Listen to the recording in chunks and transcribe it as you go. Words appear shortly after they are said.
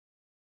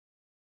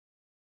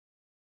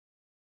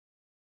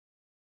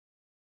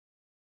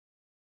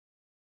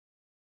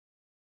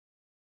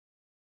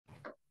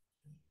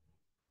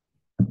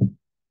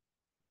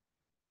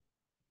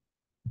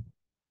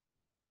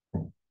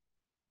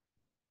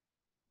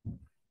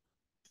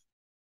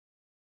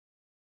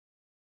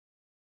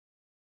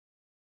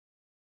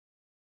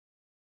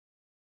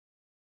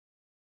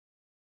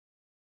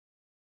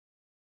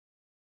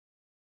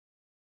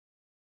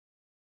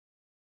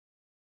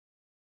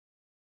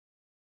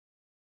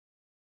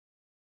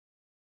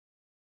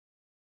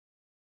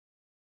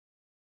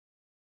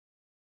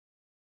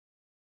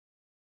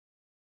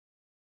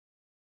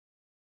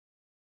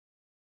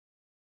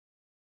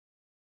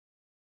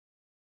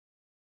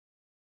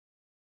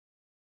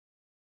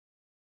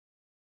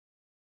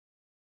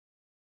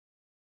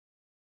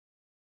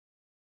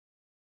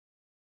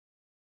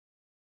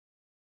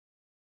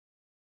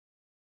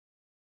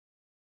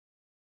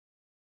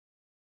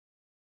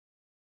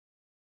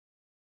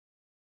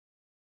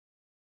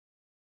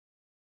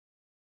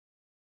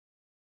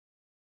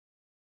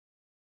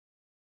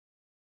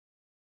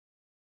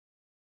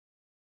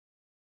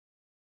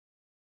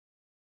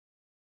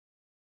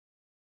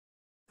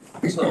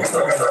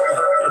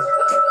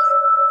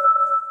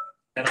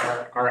And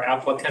our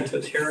applicant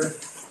is here.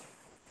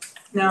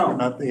 No,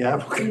 Not the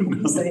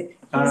applicant. he's a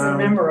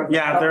member of.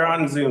 Yeah, they're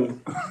on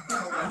Zoom.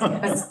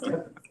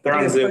 They're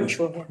on Zoom.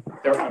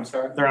 I'm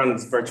sorry. They're on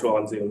virtual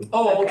on Zoom.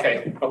 Oh,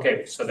 okay,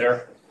 okay, so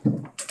there,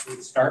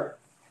 start.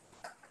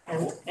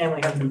 And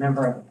we have the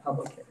member of the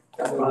public here,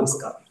 Bob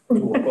Scott.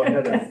 We'll go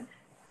ahead and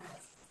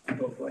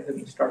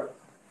start.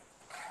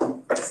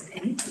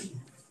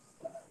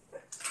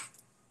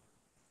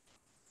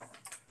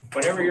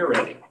 Whenever you're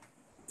ready.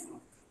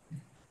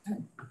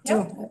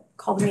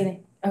 Call the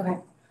meeting, okay.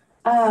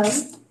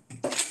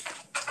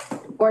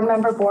 Board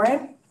Member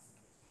Boren?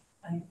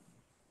 Aye.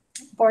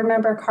 Board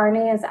Member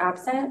Carney is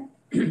absent.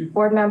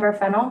 Board Member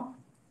Fennel?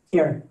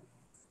 Here.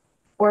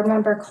 Board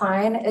Member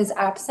Klein is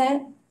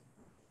absent.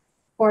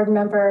 Board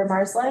Member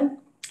Marsland?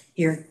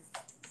 Here.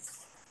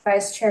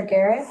 Vice Chair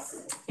Garrett?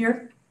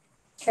 Here.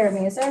 Chair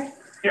Muser?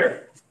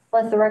 Here.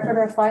 Let the record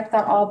reflect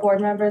that all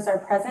board members are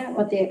present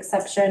with the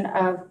exception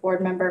of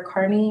Board Member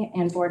Carney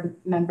and Board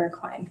Member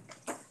Klein.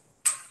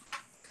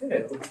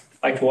 Okay, I'd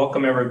like to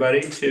welcome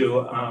everybody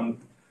to,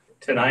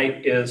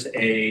 tonight is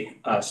a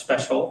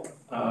special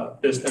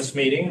business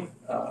meeting,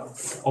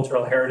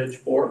 Cultural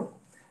Heritage Board.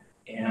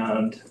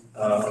 And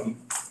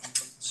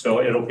so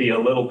it'll be a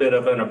little bit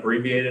of an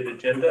abbreviated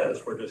agenda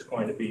as we're just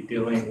going to be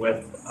dealing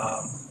with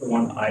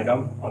one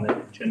item on the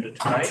agenda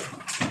tonight.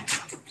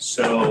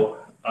 So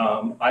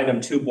item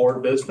 2,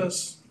 board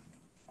business.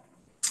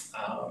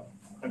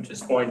 I'm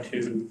just going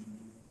to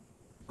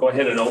go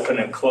ahead and open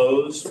and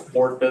close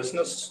board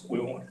business. We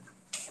won't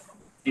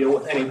deal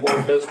with any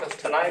board business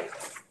tonight.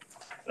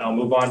 And I'll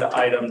move on to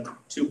item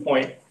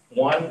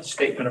 2.1,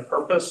 statement of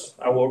purpose.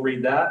 I will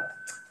read that.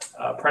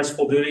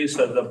 Principal duties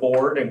of the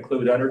board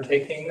include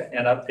undertaking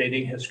and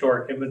updating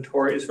historic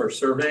inventories or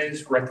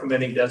surveys,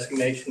 recommending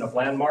designation of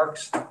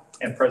landmarks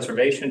and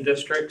preservation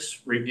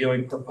districts,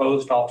 reviewing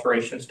proposed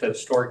alterations to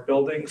historic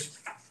buildings,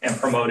 and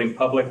promoting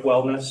public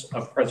wellness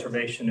of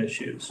preservation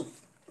issues.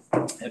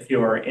 If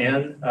you are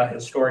in a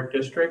historic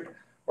district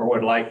or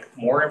would like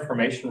more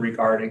information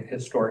regarding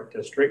historic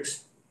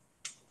districts,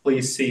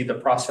 please see the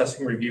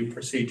processing review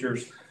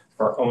procedures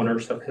for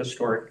owners of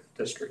historic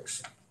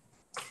districts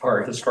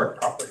or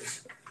historic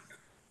properties.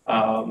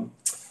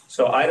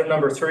 So item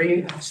number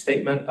 3,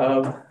 statement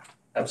of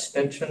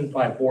abstention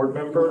by board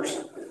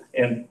members.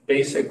 And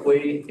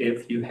basically,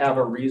 if you have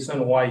a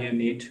reason why you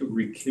need to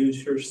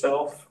recuse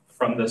yourself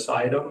from this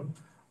item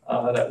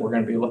that we're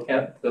going to be looking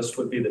at, this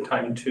would be the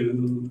time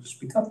to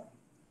speak up.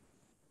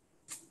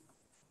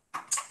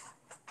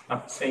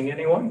 Not seeing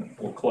anyone,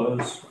 we'll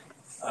close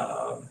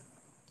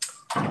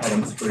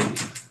item 3.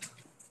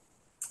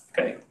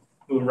 Okay,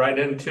 move right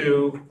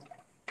into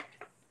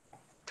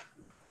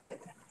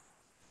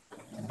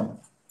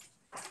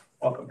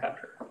welcome,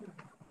 Patrick.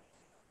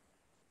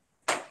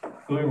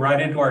 Moving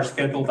right into our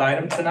scheduled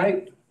item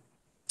tonight.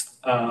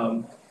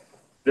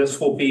 This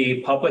will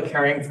be public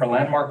hearing for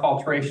landmark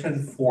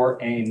alteration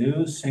for a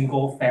new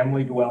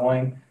single-family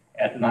dwelling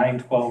at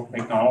 912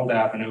 McDonald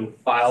Avenue,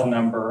 file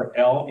number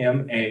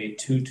LMA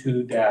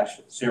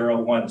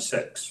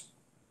 22-016.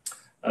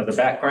 The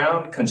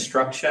background: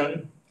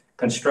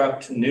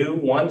 construct new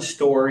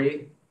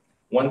one-story,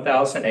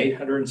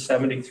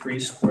 1,873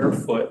 square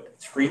foot,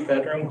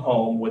 3-bedroom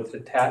home with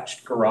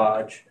attached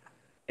garage,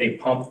 a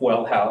pump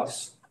well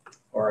house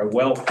or a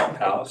well pump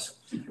house,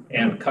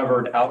 and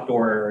covered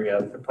outdoor area.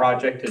 The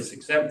project is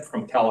exempt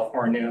from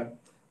California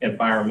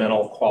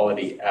Environmental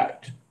Quality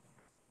Act.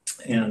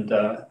 And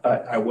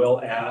I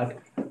will add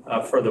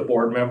for the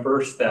board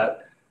members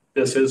that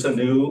this is a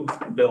new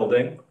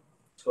building,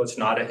 so it's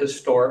not a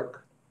historic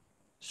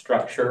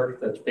structure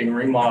that's being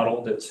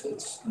remodeled.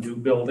 It's new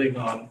building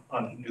on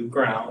new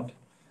ground.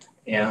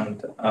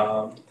 And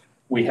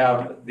we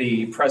have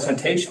the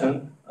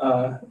presentation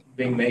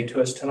being made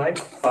to us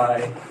tonight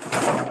by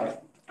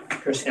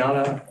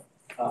Christiana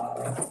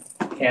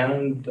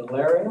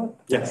Candelaria?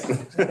 Yes.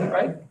 Is that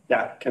right?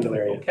 Yeah,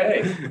 Candelaria.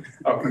 Okay.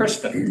 Oh,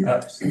 Kristen.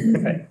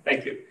 Okay,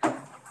 thank you.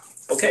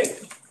 Okay,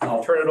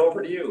 I'll turn it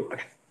over to you.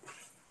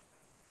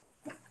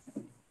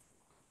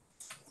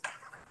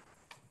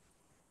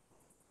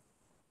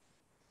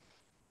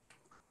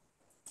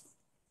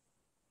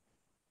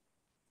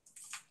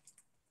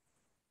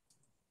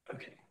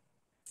 Okay.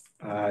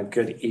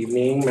 Good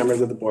evening,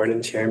 members of the board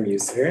and Chair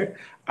Muser.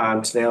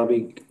 Today I'll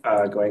be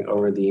going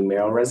over the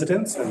Merrill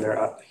residence, and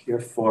they're up here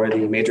for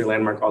the major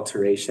landmark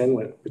alteration,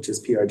 which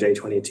is PRJ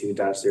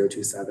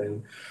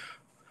 22-027.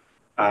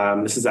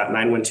 This is at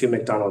 912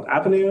 McDonald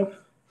Avenue.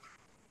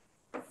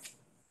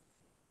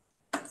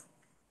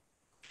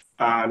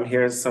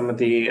 Here's some of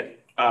the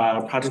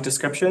project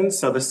descriptions.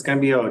 So this is going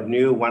to be a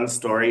new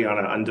one-story on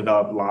an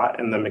undeveloped lot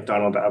in the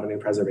McDonald Avenue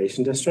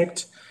Preservation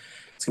District.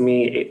 It's going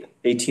to be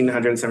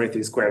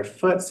 1,873 square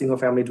foot, single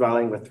family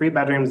dwelling with 3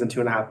 bedrooms and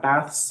 2.5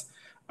 baths.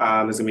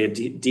 There's going to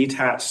be a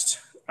detached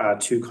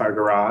 2-car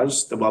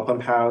garage, the well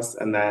pump house,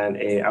 and then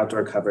a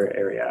outdoor cover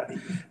area.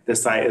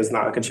 This site is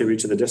not a contributor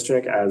to the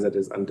district as it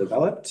is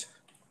undeveloped.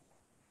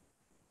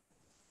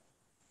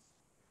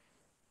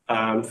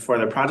 For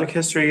the project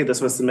history,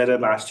 this was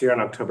submitted last year on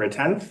October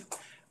 10th.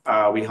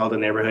 We held a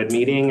neighborhood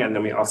meeting, and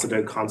then we also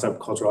did concept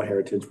cultural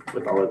heritage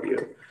with all of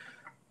you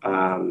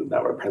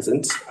that were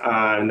present.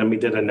 And then we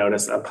did a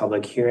notice of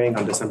public hearing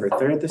on December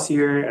 3rd this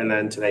year, and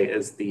then today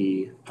is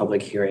the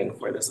public hearing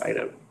for this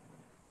item.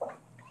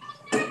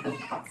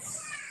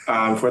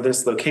 For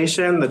this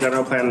location, the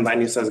general plan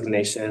land use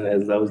designation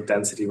is low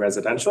density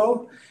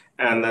residential,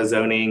 and the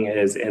zoning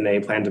is in a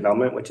planned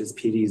development, which is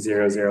PD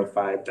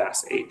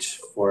 005-H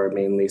for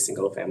mainly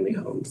single family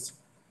homes.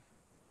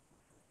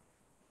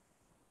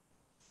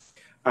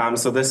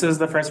 So this is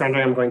the first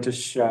rendering I'm going to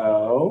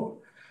show.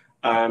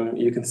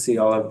 You can see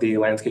all of the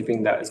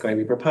landscaping that is going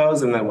to be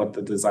proposed and then what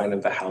the design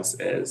of the house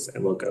is,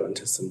 and we'll go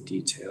into some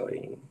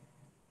detailing.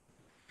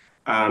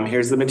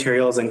 Here's the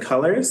materials and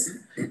colors.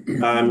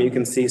 You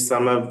can see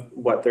some of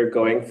what they're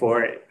going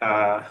for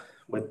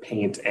with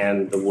paint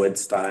and the wood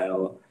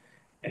style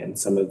and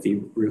some of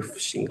the roof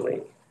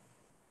shingling.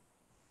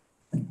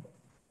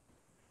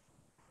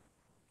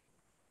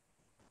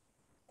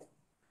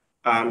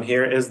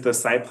 Here is the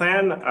site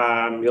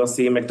plan. You'll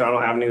see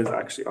McDonald Avenue is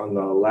actually on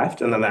the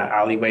left, and then that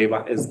alleyway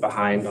is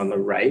behind on the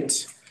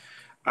right.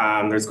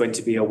 There's going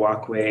to be a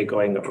walkway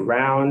going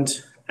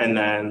around, and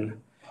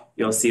then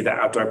you'll see the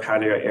outdoor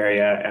patio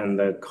area and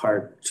the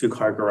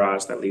two-car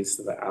garage that leads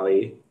to the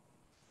alley,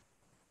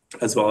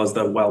 as well as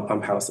the well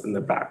pump house in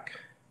the back.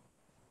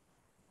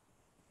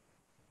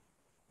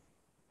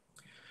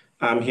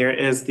 Here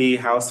is the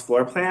house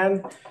floor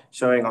plan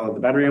showing all of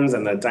the bedrooms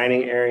and the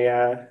dining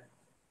area.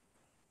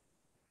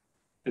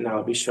 And now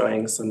I'll be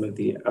showing some of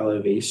the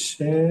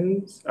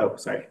elevations. Oh,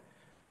 sorry.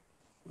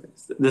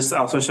 This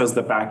also shows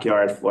the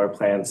backyard floor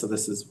plan. So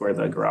this is where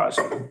the garage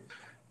and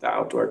the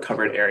outdoor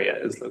covered area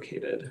is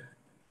located.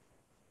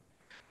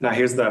 Now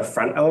here's the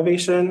front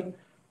elevation.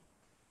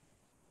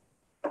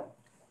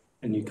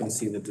 And you can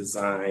see the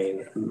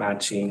design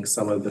matching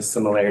some of the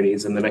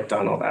similarities in the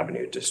McDonald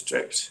Avenue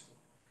district.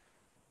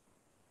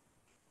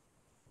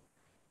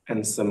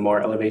 And some more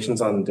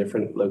elevations on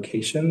different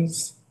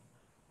locations.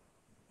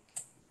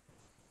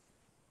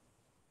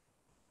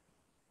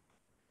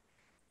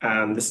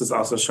 This is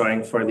also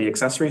showing for the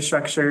accessory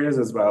structures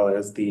as well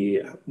as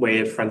the way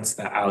it fronts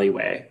the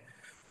alleyway.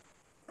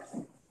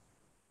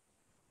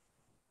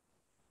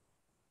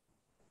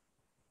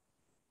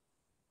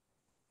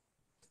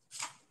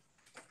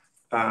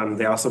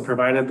 They also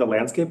provided the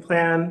landscape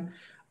plan.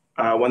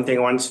 One thing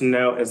I wanted to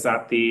note is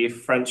that the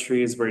front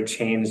trees were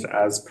changed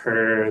as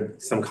per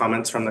some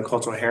comments from the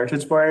Cultural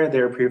Heritage Board. They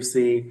were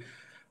previously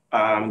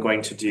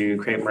going to do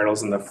crepe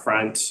myrtles in the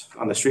front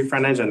on the street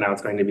frontage, and now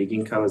it's going to be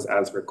ginkgos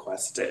as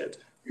requested.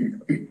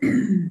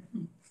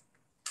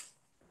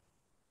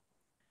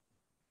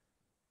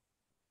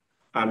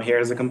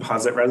 Here's a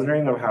composite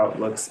rendering of how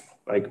it looks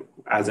like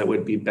as it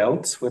would be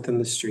built within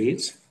the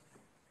street.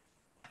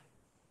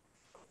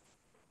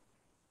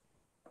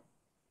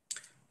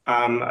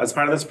 As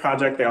part of this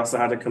project, they also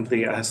had to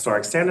complete a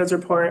historic standards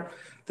report.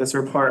 This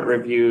report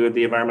reviewed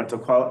the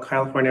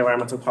California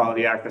Environmental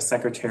Quality Act, the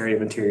Secretary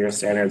of Interior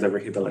Standards of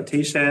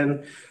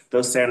Rehabilitation.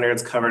 Those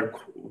standards covered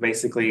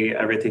basically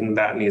everything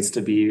that needs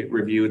to be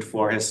reviewed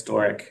for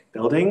historic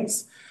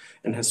buildings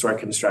and historic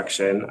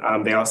construction.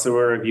 They also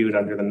were reviewed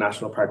under the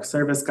National Park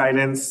Service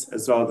guidance,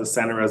 as well as the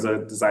Santa Rosa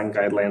Design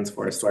Guidelines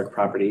for Historic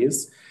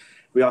Properties.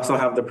 We also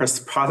have the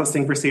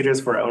processing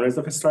procedures for owners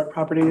of historic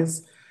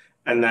properties.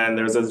 And then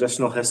there's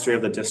additional history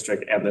of the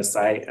district and the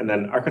site, and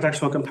then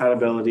architectural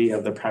compatibility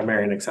of the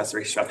primary and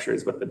accessory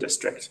structures with the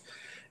district.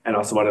 And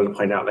also wanted to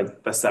point out,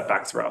 like, the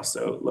setbacks were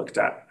also looked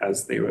at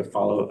as they would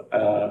follow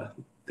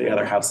the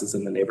other houses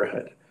in the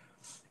neighborhood.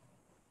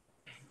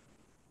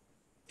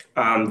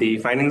 The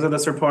findings of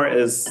this report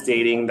is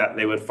stating that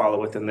they would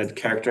follow within the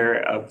character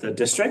of the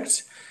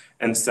district.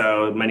 And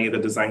so many of the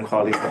design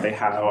qualities that they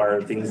have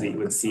are things that you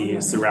would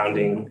see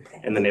surrounding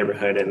in the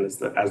neighborhood and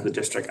as the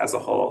district as a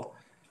whole.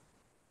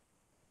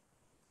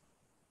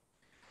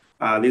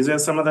 These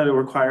are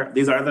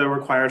the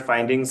required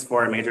findings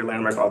for a major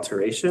landmark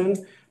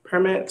alteration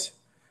permit.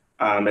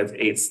 It's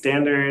 8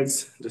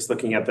 standards, just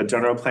looking at the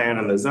general plan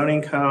and the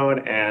zoning code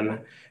and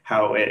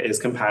how it is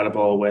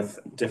compatible with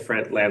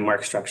different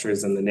landmark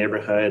structures in the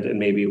neighborhood and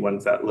maybe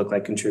ones that look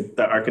like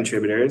that are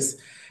contributors,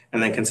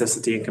 and then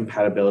consistency and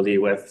compatibility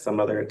with some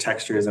other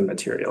textures and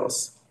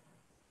materials.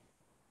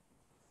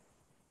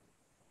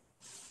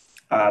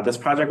 This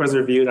project was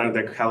reviewed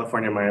under the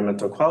California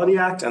Environmental Quality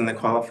Act, and they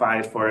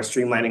qualified for a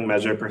streamlining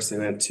measure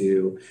pursuant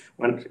to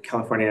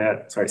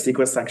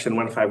CEQA section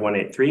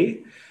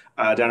 15183.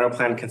 General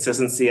plan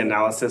consistency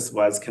analysis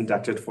was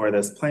conducted for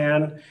this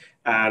plan,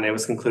 and it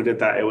was concluded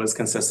that it was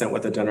consistent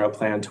with the General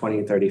Plan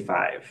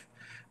 2035.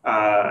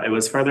 It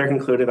was further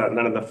concluded that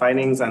none of the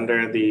findings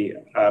under the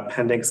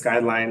Appendix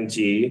Guideline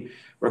G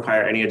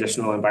require any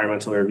additional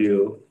environmental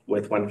review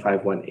with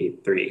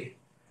 15183.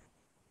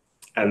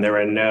 And there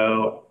were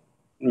no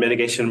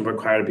mitigation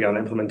required beyond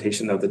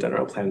implementation of the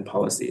general plan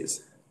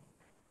policies.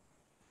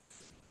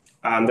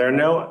 There are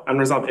no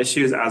unresolved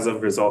issues as a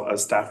result of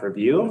staff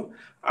review.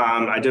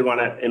 I did want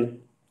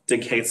to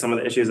dictate some of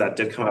the issues that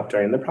did come up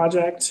during the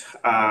project.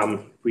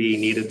 We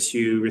needed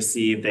to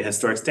receive the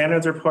historic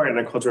standards report and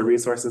a cultural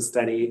resources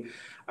study.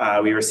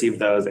 We received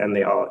those and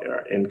they all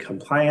are in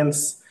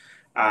compliance.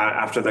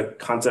 After the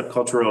concept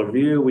cultural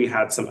review, we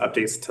had some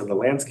updates to the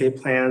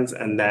landscape plans,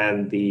 and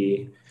then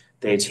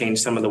they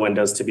changed some of the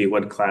windows to be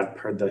wood clad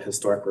per the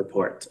historic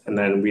report. And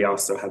then we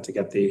also had to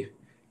get the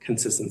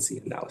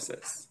consistency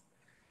analysis.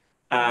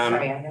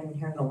 Sorry, I didn't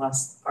hear the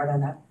last part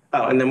of that.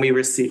 Oh, and then we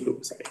received,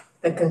 oops, sorry.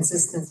 The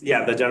consistency.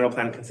 Yeah, the general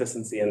plan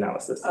consistency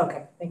analysis.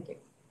 Okay, thank you.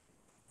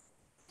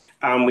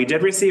 We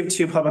did receive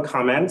 2 public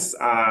comments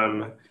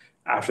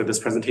after this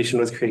presentation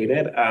was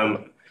created.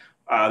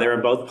 They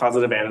were both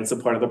positive and in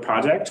support of the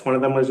project. One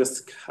of them was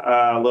just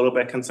a little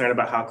bit concerned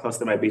about how close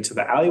they might be to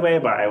the alleyway,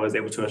 but I was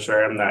able to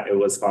assure him that it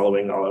was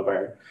following all of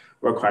our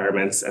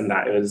requirements and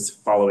that it was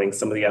following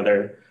some of the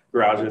other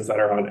garages that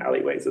are on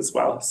alleyways as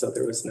well. So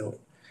there was no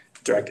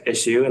direct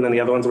issue. And then the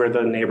other ones were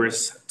the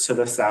neighbors to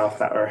the south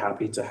that are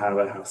happy to have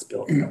a house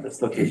built at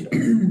this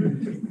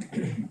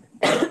location.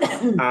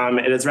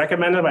 It is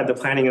recommended by the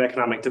Planning and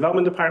Economic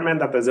Development Department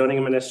that the zoning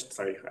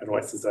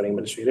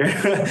administrator,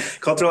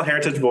 Cultural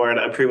Heritage Board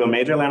approve a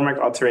major landmark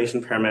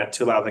alteration permit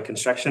to allow the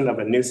construction of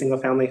a new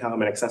single-family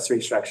home and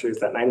accessory structures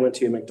at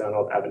 912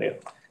 McDonald Avenue.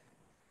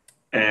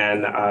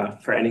 And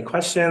for any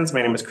questions,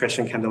 my name is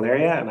Christian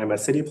Candelaria, and I'm a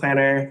city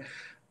planner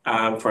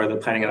for the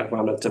Planning and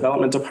Economic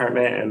Development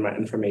Department, and my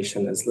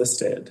information is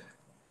listed.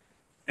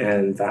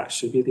 And that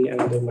should be the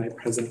end of my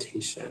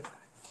presentation.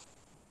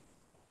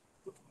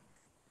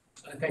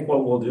 I think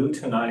what we'll do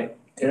tonight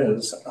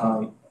is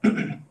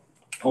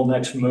we'll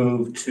next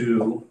move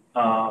to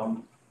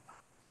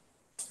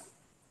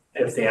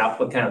if the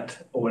applicant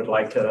would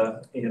like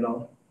to,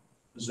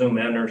 zoom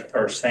in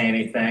or say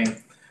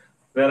anything.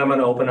 Then I'm going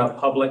to open up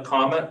public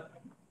comment.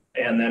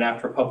 And then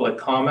after public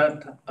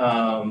comment,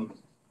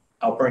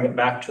 I'll bring it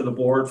back to the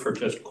board for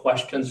just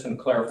questions and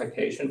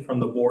clarification from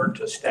the board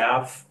to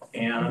staff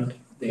and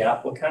the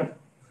applicant.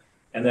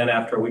 And then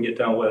after we get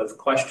done with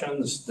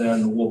questions,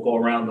 then we'll go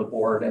around the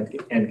board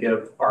and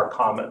give our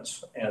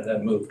comments and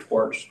then move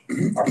towards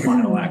our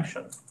final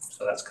action.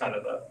 So that's kind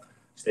of the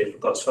stage we'll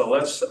go. So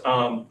let's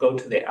go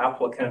to the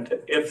applicant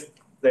if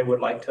they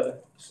would like to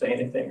say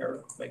anything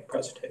or make a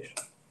presentation.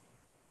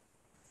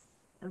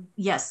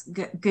 Yes,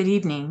 good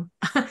evening.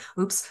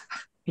 Oops,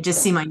 I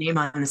just see my name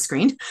on the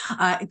screen.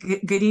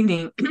 Good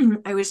evening.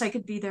 I wish I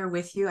could be there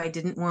with you. I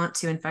didn't want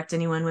to infect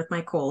anyone with my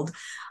cold.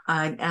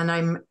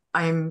 And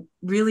I'm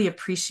really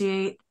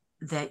appreciate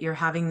that you're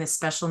having this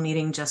special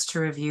meeting just to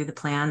review the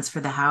plans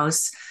for the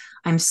house.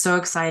 I'm so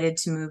excited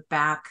to move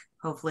back,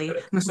 hopefully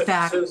move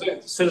back.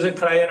 Susan,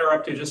 could I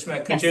interrupt you just a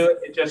minute? Could you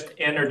just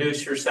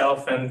introduce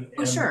yourself and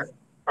sure.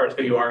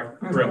 Who you are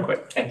real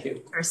quick? Thank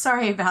you.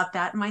 Sorry about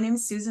that. My name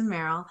is Susan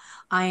Merrill.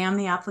 I am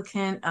the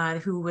applicant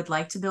who would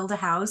like to build a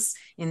house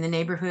in the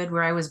neighborhood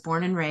where I was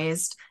born and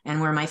raised and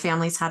where my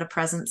family's had a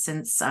presence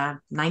since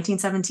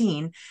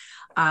 1917.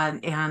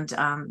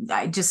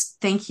 I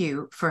just thank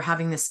you for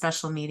having this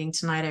special meeting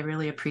tonight. I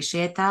really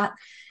appreciate that.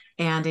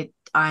 And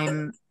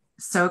I'm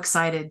so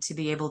excited to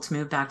be able to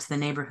move back to the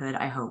neighborhood,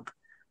 I hope.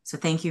 So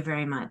thank you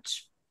very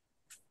much.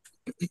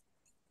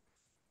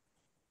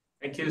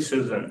 Thank you,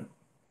 Susan.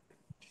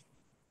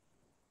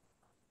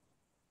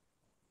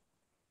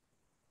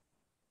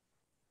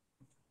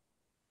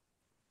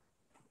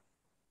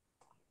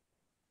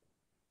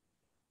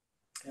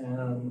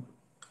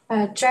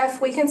 Jeff,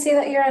 we can see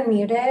that you're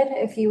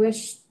unmuted if you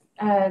wish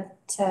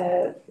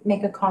to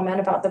make a comment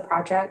about the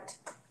project.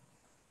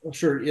 Well,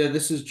 sure. Yeah,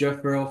 this is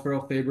Jeff Farrell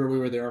Faber. We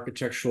were the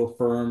architectural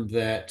firm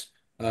that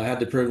had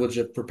the privilege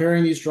of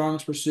preparing these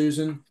drawings for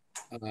Susan.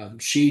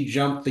 She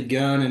jumped the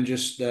gun and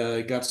just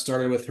got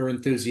started with her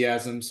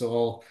enthusiasm. So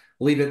I'll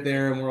leave it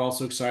there. And we're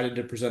also excited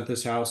to present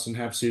this house and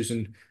have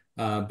Susan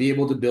be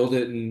able to build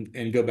it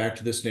and go back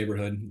to this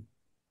neighborhood.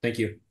 Thank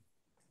you.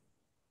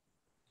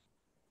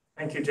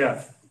 Thank you,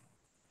 Jeff.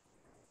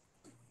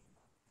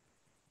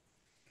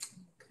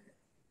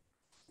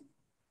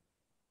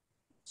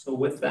 So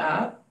with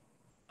that,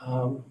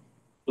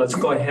 let's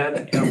go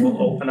ahead and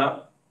we'll open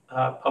up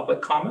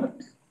public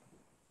comment.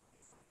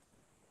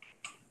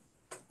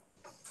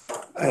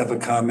 I have a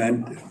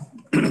comment.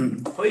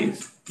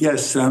 Please.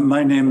 Yes,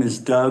 my name is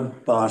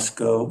Doug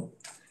Bosco,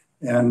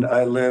 and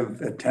I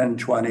live at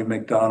 1020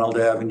 McDonald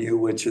Avenue,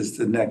 which is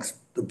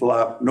the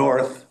block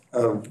north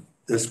of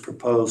this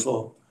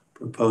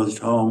proposed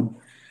home.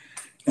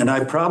 And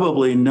I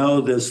probably know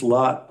this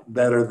lot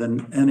better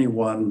than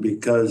anyone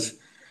because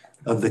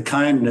of the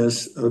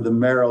kindness of the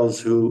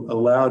Merrills who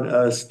allowed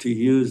us to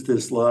use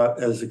this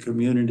lot as a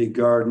community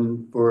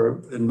garden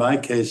for, in my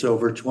case,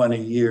 over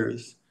 20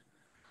 years.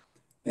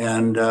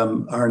 And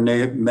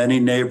many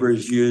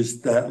neighbors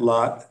used that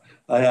lot.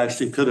 I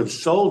actually could have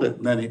sold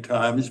it many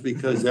times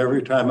because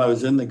every time I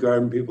was in the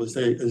garden, people would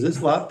say, is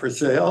this lot for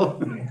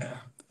sale?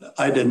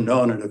 I didn't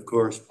own it, of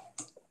course.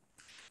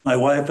 My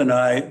wife and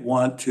I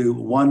want to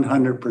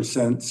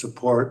 100%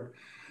 support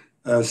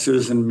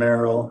Susan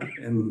Merrill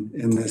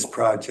in this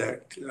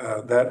project.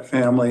 That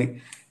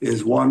family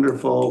is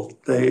wonderful.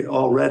 They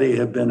already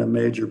have been a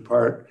major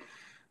part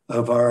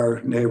of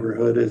our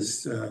neighborhood,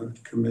 as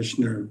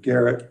Commissioner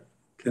Garrett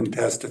can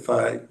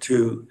testify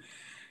to.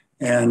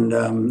 And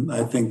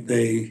I think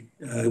they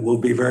will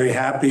be very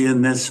happy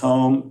in this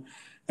home.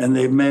 And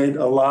they've made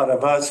a lot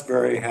of us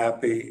very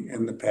happy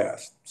in the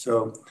past.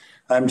 So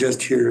I'm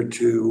just here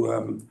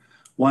to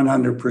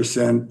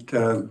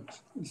 100%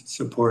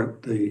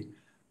 support the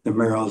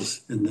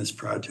Merrills in this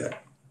project.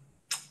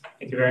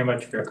 Thank you very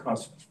much for your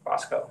comments, Mr.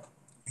 Bosco.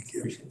 Thank you.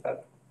 Appreciate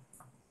that.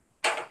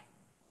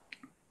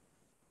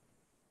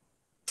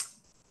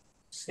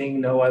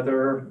 Seeing no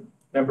other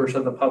members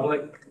of the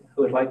public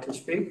who would like to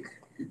speak?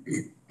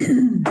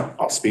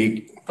 I'll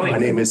speak. Please. My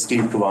name is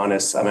Steve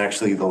Kavanis. I'm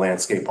actually the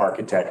landscape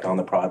architect on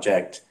the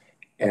project.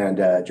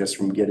 And just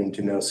from getting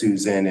to know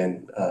Susan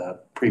and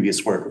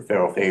previous work with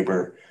Farrell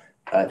Faber,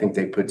 I think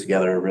they put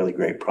together a really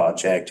great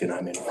project, and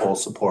I'm in full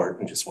support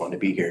and just wanted to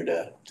be here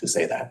to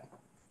say that.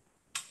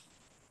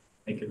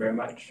 Thank you very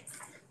much.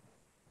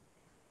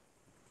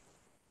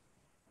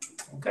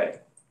 Okay,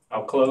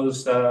 I'll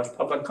close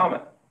public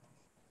comment.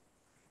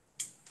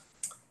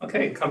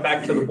 Okay, come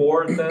back to the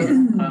board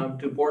then.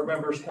 Do board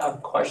members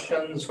have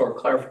questions or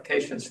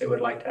clarifications they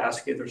would like to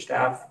ask either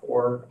staff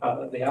or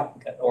the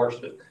applicant? Or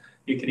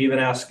you could even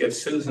ask if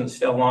Susan's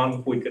still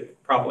on, we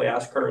could probably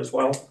ask her as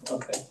well.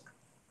 Okay.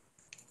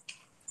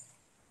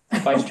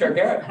 Vice Chair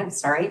Garrett. I'm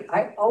sorry,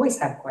 I always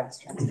have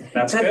questions.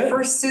 That's But good.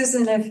 first,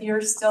 Susan, if you're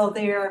still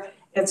there,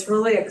 it's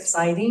really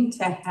exciting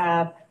to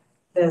have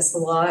this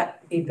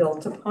lot be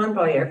built upon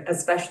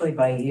especially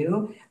by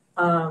you,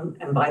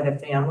 and by the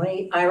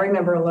family. I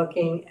remember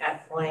looking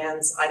at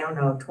plans, I don't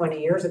know, 20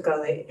 years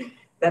ago,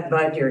 that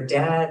Bud, your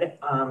dad,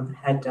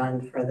 had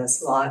done for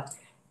this lot.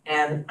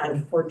 And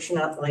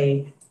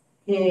unfortunately,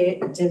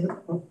 he didn't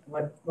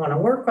want to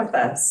work with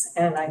us.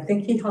 And I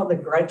think he held a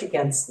grudge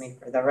against me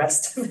for the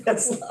rest of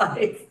his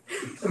life.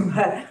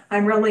 But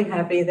I'm really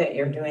happy that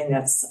you're doing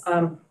this.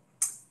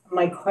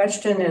 My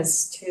question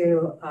is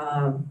to,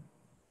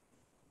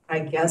 I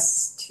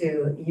guess,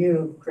 to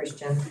you,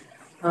 Christian.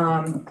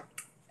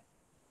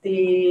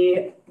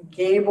 The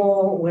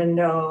gable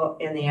window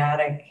in the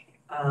attic,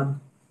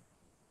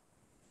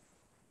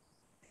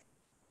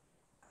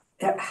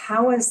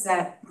 how is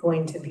that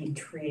going to be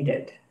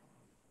treated?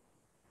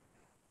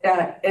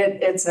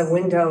 It's a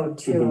window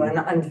to an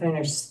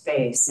unfinished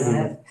space.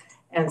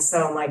 And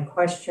so my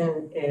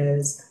question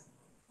is,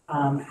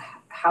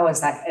 how is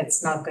that?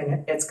 It's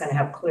gonna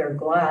have clear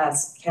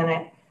glass.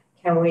 Can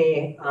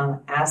we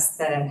ask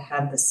that it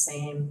have the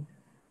same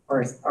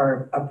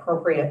or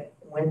appropriate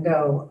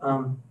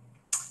window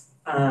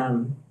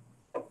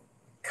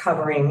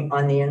covering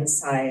on the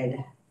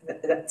inside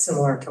that's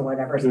similar to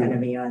whatever's gonna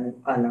be on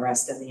the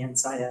rest of the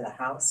inside of the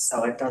house,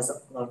 so it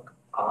doesn't look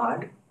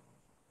odd?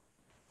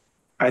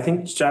 I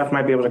think Jeff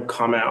might be able to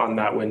comment on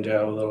that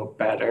window a little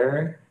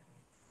better.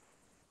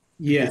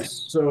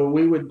 Yes, so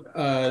we would,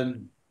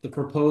 the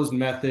proposed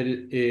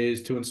method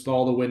is to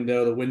install the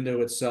window. The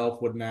window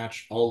itself would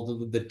match all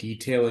of the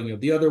detailing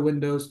of the other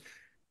windows.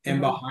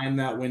 And behind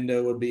that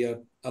window would be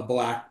a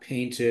black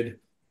painted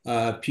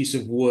piece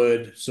of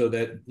wood so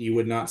that you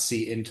would not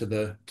see into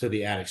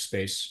the attic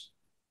space.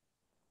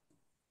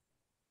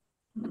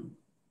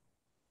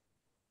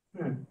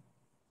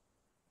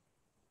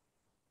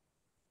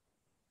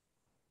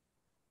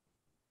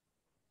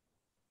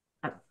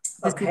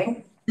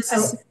 Okay.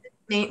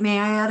 May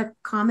I add a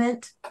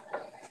comment?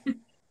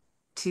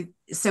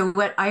 So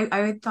what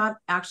I thought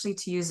actually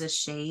to use a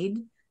shade,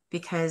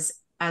 because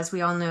as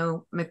we all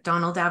know,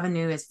 McDonald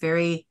Avenue is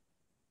very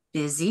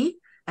busy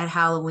at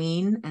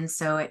Halloween. And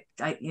so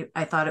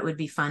I thought it would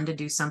be fun to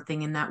do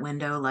something in that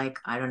window, like,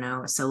 I don't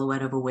know, a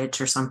silhouette of a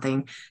witch or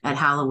something at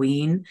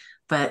Halloween.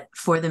 But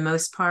for the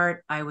most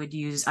part, I would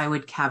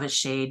have a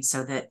shade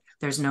so that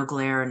there's no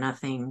glare or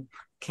nothing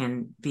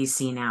can be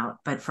seen out.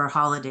 But for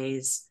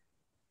holidays,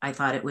 I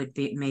thought it would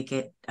make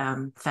it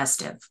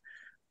festive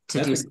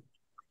to do.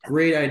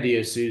 Great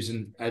idea,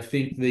 Susan. I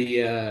think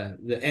the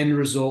end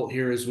result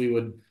here is we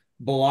would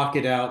block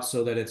it out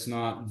so that it's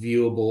not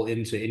viewable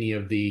into any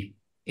of the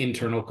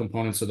internal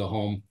components of the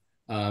home,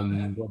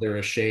 whether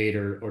a shade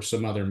or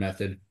some other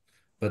method.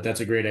 But that's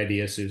a great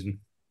idea,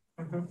 Susan.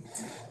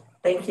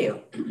 Thank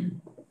you.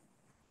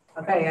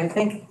 Okay, I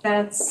think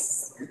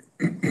that's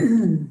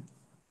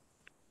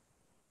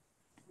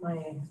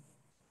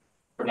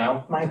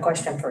my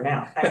question for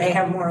now. I may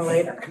have more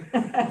later.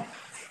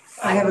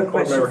 I have a Board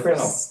question Member for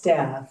Fennell.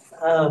 staff.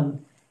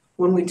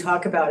 When we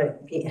talk about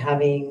it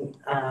having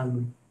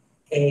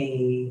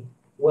a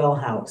well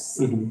house,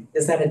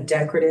 is that a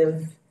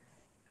decorative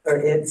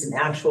or there's an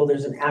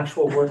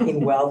actual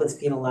working well that's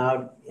being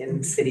allowed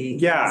in city?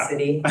 Yeah.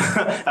 City?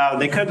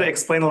 They could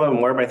explain a little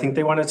more, but I think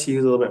they wanted to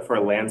use a little bit for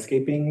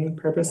landscaping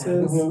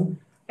purposes.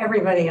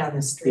 Everybody on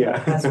the street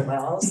has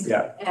wells.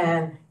 Yeah.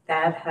 And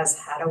that has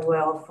had a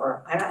well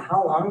for, I don't know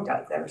how long,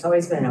 Doug, there's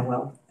always been a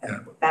well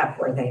back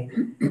where they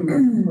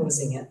were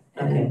proposing it.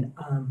 And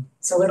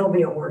so it'll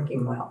be a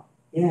working well.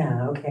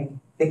 Yeah, okay.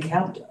 They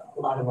capped a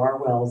lot of our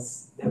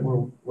wells that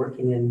were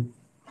working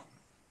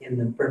in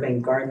the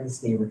Burbank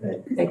Gardens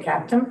neighborhood. They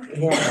capped them?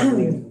 Yeah,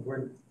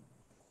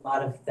 a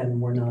lot of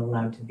them were not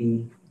allowed to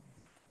be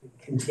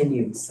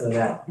continued, so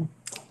that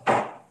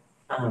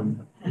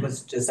it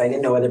was just, I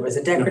didn't know whether it was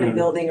a decorative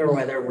building or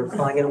whether we're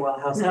calling it a well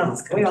house, No,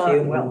 because it's we kind all of have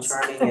cute and wells.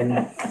 charming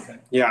and,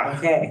 Yeah.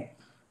 okay,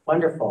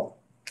 wonderful.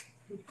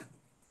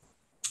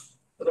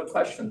 Other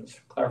questions,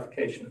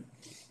 clarification?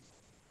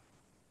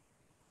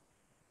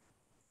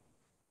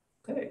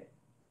 Okay,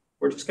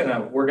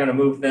 we're gonna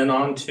move then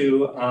on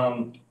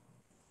to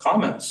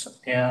comments.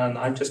 And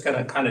I'm just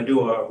gonna kind of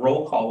do a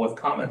roll call with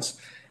comments.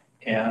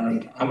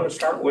 And I'm gonna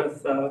start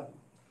with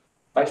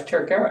Vice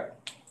Chair Garrett.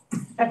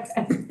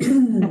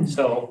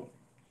 So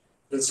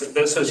this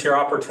is your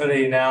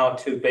opportunity now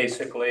to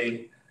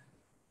basically,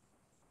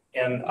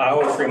 and I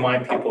always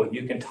remind people,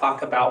 you can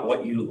talk about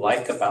what you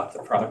like about the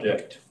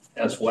project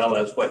as well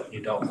as what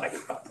you don't like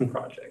about the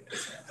project.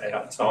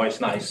 It's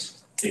always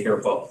nice to hear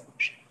both.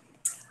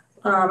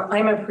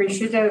 I'm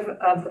appreciative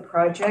of the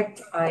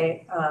project.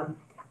 I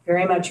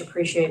very much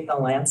appreciate the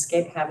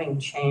landscape having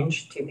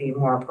changed to be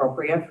more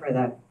appropriate for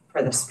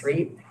the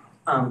street.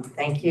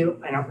 Thank you.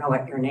 I don't know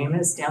what your name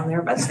is down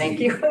there, but thank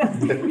you.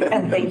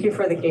 And thank you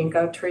for the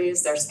ginkgo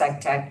trees. They're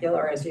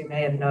spectacular, as you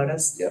may have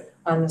noticed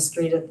on the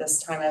street at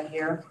this time of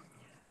year.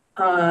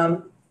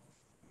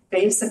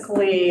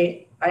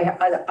 Basically,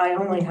 I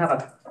only have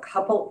a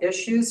couple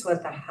issues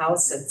with the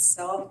house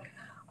itself.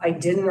 I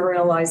didn't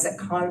realize a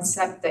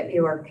concept that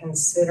you are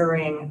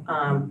considering,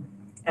 and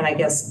I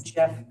guess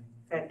Jeff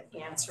could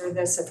answer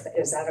this.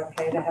 Is that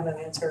okay to have him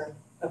answer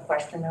a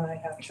question that I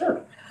have?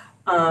 Sure.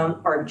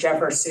 Or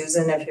Jeff or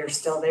Susan, if you're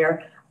still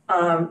there.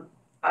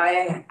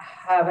 I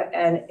have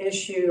an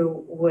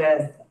issue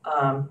with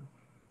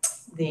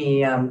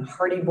the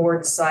hardy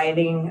board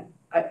siding.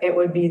 It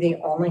would be the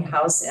only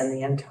house in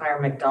the entire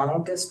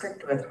McDonald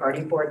district with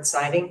hardy board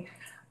siding.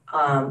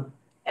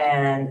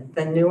 And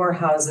the newer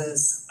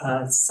houses,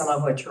 some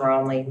of which are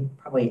only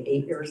probably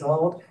 8 years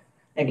old,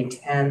 maybe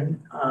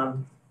 10,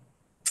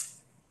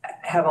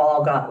 have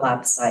all got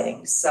lap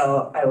siding.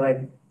 So I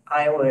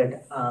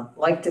would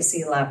like to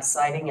see lap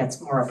siding. It's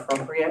more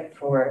appropriate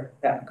for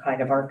that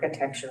kind of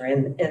architecture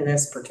in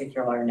this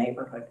particular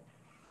neighborhood.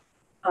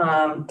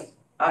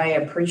 I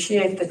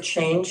appreciate the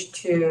change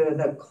to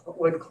the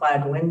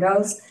wood-clad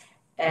windows,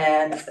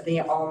 and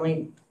the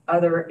only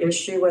other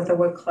issue with the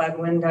wood-clad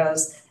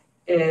windows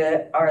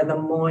are the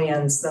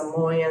mullions. The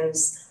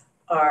mullions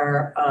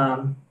are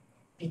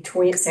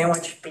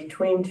sandwiched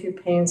between two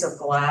panes of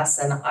glass,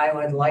 and I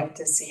would like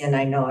to see, and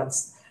I know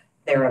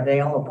they're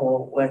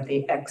available with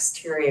the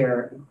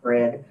exterior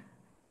grid,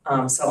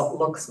 so it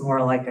looks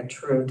more like a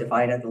true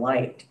divided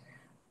light.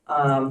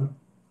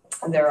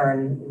 There are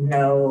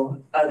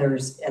no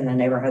others in the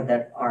neighborhood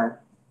that aren't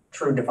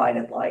true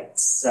divided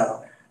lights,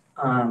 so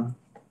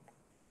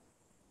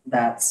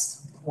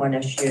that's one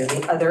issue.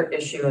 The other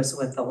issue is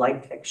with the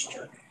light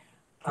fixture.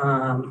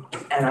 And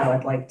I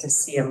would like to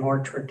see a more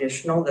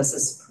traditional, this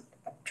is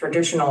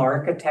traditional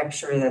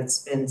architecture that's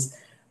been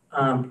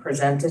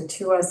presented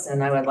to us,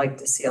 and I would like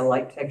to see a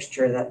light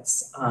fixture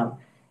that's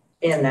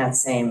in that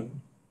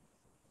same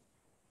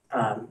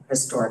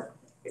historic,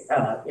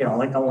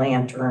 like a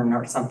lantern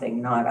or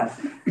something, not a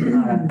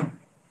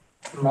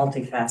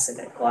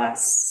multifaceted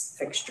glass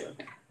fixture.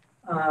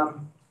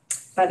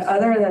 But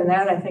other than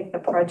that, I think the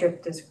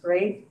project is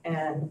great,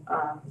 and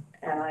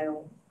I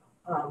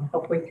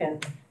hope we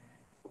can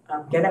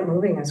get it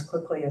moving as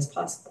quickly as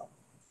possible.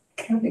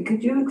 Kathy,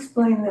 could you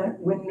explain that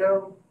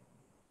window,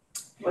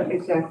 what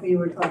exactly you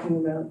were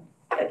talking about?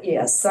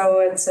 Yes, so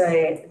it's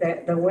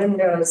the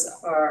windows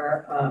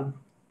are,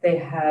 they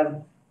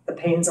have the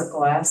panes of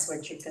glass,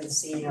 which you can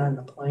see on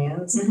the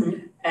plans.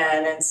 Mm-hmm.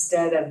 And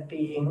instead of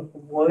being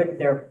wood,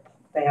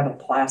 they have a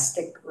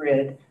plastic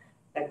grid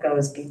that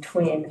goes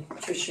between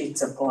two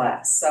sheets of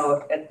glass.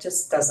 So it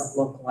just doesn't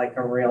look like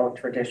a real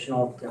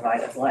traditional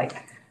divided light.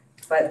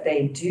 But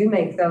they do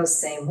make those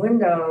same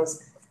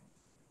windows,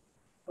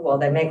 well,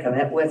 they make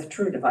them with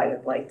true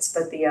divided lights,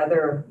 but the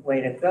other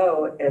way to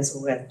go is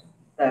with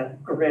the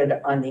grid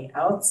on the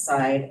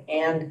outside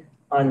and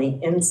on the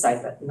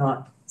inside, but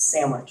not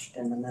sandwiched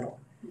in the middle.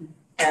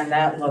 And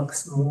that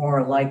looks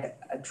more like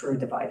a true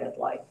divided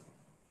light.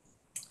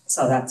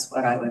 So that's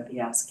what I would be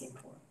asking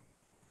for.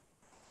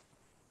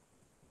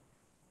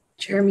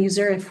 Chair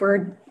Muser, if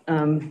we're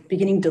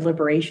beginning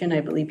deliberation,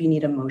 I believe you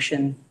need a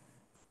motion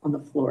on the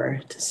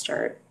floor to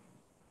start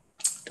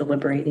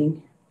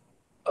deliberating.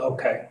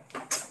 Okay.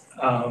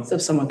 So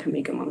if someone can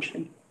make a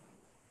motion.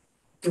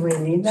 Do we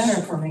need that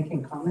or if we're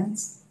making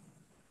comments?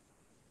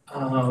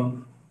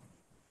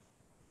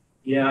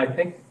 Yeah,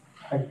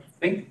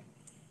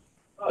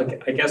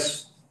 I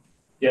guess,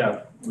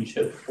 yeah, we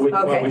should,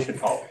 well, we should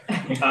follow.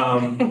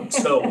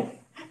 So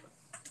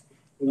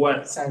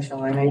what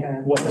Shall I make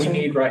a? What we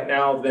need right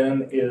now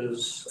then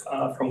is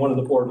from one of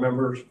the board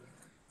members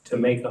to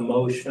make a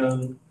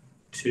motion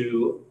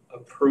to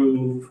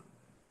approve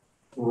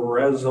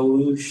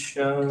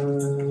resolution,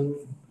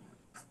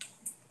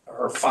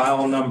 our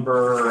file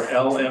number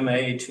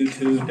LMA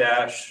 22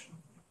 dash,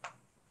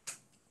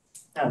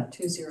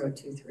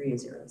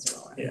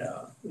 2023-001.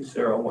 yeah,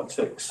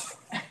 016.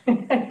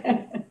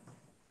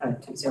 Oh,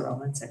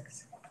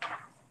 2016.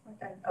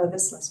 Okay. Oh,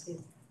 this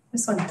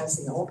one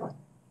has the old one.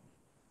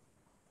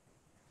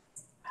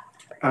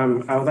 I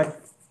would like,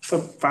 so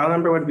file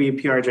number would be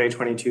PRJ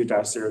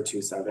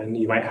 22-027.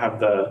 You might have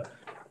the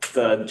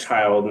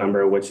child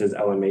number, which is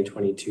LMA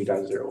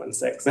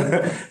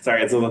 22-016.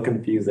 Sorry, it's a little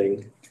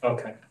confusing.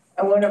 Okay,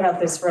 And what about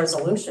this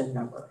resolution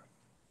number?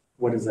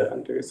 What is it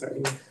under?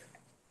 Sorry.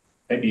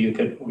 maybe you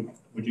could,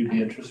 would you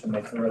be interested in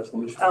making a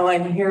resolution? Oh,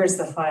 and here's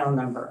the file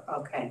number.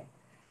 Okay.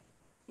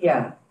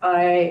 Yeah,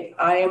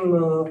 I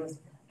move.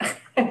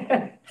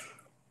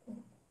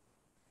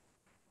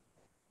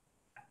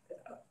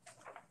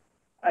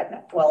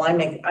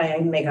 I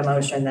make a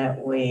motion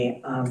that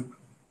we I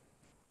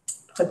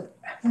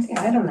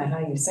don't know how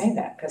you say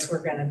that, because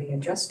we're gonna be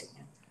adjusting it.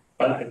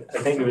 But I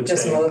think you would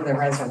Just say. move the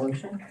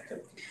resolution?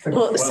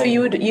 Well, so you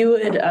would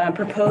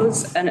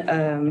propose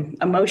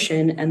a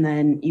motion, and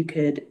then you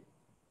could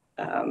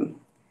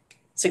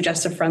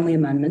suggest a friendly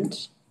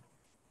amendment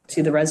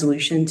to the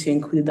resolution to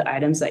include the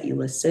items that you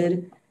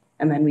listed,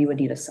 and then we would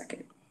need a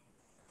second.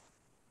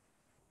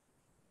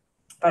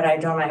 But I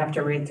have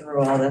to read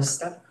through all this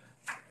stuff?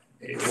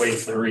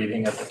 Waive the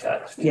reading of the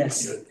text.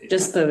 Yes,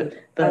 just the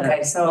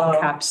Okay, so all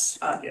caps.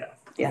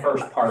 The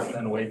first part and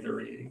then waive the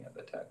reading of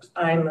the text.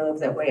 I move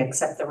that we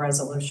accept the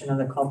resolution of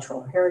the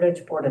Cultural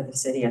Heritage Board of the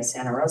City of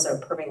Santa Rosa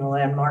approving a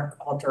landmark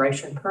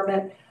alteration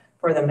permit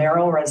for the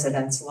Merrill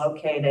residence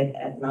located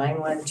at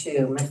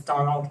 912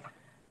 McDonald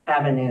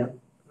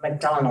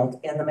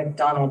in the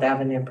McDonald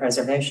Avenue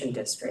Preservation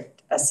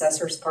District.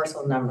 Assessor's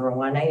parcel number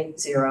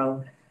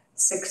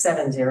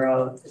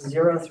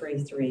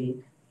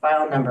 180-670-033,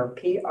 file number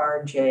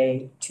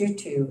PRJ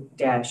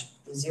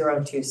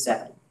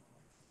 22-027.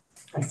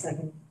 A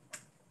second.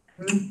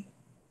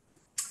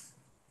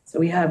 So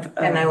we have.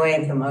 And I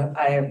waive the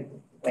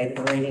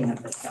reading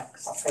of the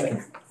text.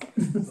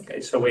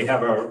 Okay, so we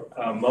have a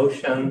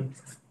motion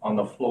on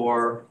the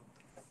floor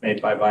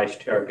made by Vice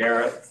Chair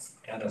Garrett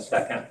and a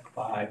second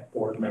by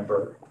Board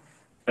Member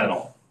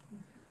Fennell.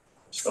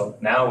 So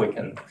now we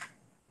can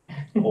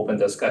open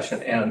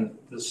discussion. And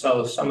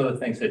so some of the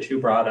things that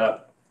you brought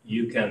up,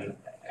 you can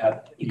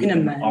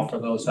amend. offer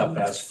those up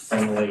as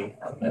friendly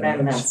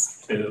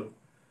amendments to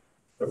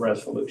the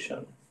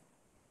resolution.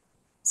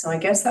 So I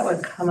guess that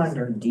would come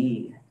under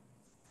D.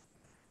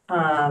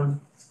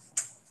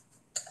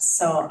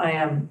 So I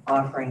am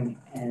offering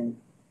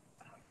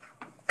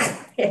I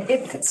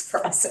hate this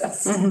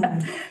process.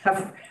 And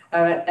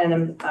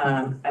I'm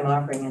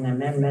offering an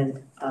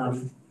amendment.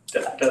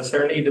 Does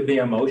there need to be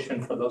a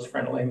motion for those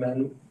friendly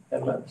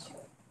amendments?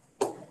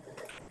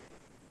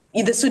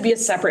 This would be a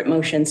separate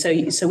motion. So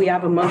we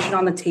have a motion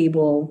on the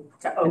table,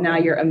 and now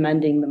you're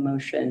amending the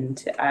motion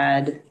to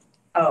add.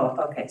 Oh,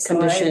 okay. So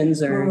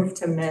Conditions I or. move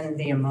to amend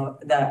the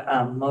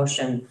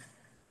motion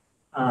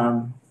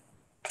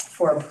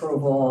for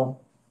approval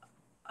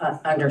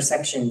under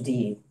section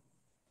D.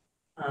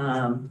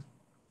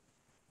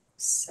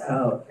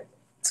 So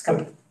it's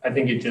I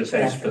think you just say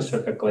Yeah.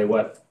 specifically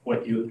what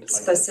you would like.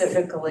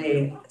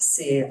 specifically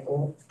see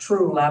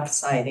true lap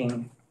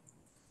siding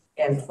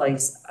in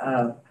place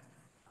of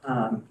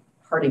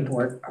hardy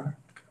board.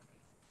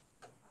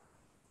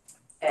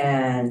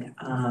 And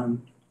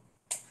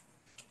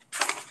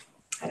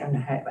I don't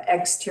know how,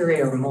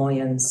 exterior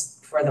mullions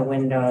for the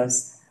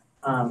windows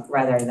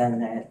rather than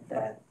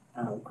the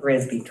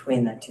grid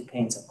between the two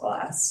panes of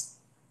glass.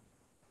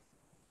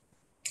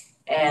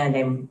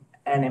 And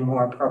a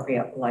more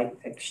appropriate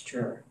light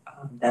fixture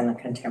than the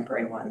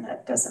contemporary one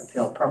that doesn't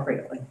feel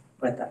appropriately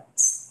with that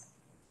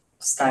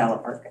style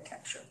of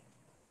architecture.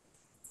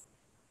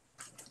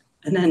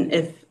 And then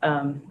if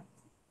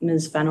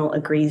Ms. Fennell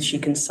agrees, she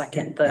can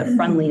second the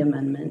friendly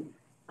amendment.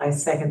 I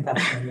second that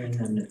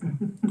amendment.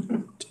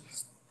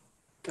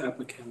 The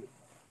applicant.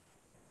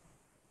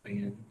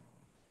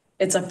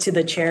 It's up to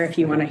the chair if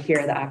you want to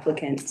hear the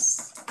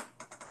applicant's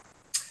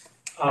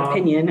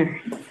opinion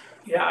or.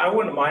 Yeah, I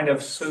wouldn't mind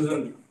if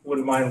Susan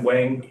wouldn't mind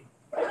weighing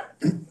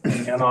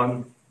in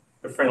on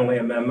the friendly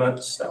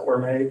amendments that were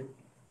made.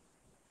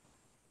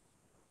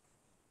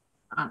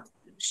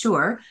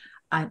 Sure.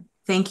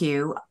 Thank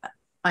you.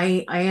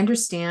 I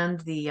understand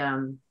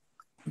the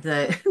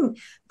the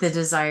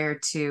desire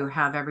to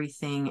have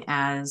everything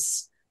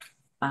as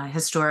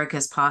historic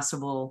as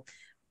possible.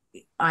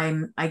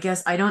 I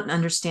guess I don't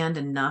understand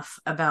enough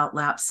about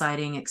lap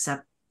siding,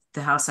 except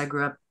the house I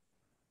grew up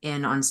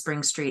in on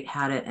Spring Street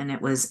had it, and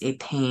it was a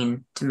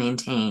pain to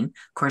maintain.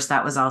 Of course,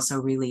 that was also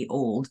really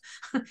old,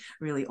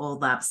 really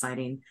old lap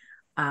siding.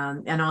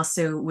 And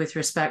also with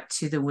respect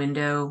to the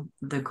window,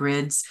 the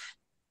grids,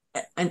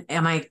 and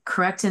am I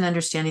correct in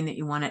understanding that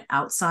you want it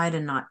outside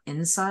and not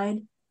inside?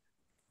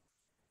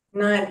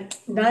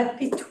 Not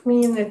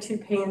between the two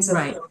panes of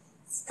Right.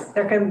 glass.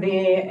 There can be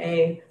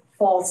a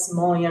false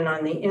mullion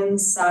on the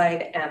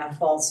inside and a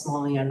false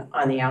mullion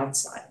on the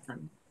outside.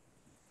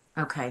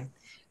 Okay.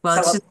 Well,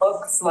 it's So just, it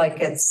looks like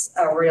it's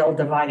a real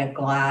divided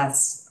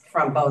glass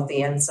from both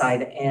the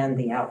inside and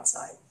the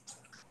outside.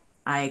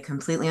 I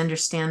completely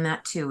understand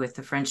that too with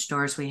the French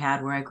doors we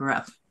had where I grew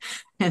up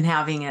and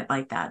having it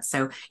like that.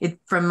 So it,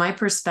 from my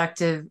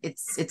perspective,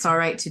 it's all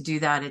right to do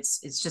that. It's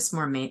just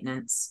more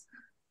maintenance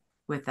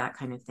with that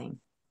kind of thing.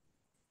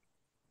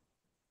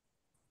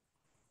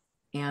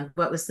 And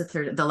what was the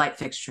third? The light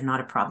fixture,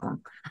 not a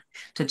problem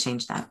to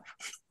change that.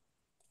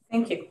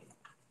 Thank you.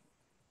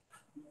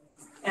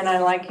 And I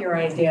like your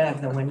idea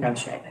of the window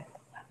shade.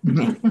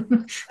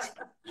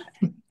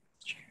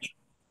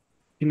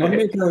 Can I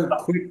make a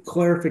quick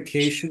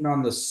clarification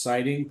on the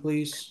siding,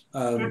 please?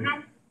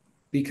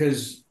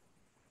 Because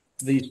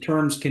these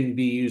terms can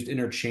be used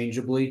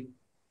interchangeably.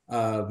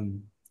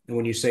 And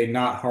when you say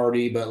not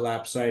hardy but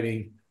lap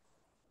siding,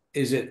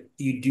 is it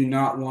you do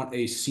not want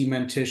a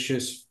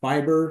cementitious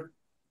fiber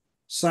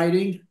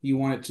siding? You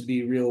want it to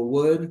be real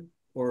wood,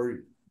 or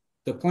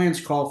the plans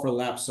call for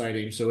lap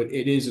siding, so it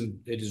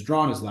is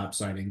drawn as lap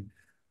siding.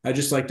 I'd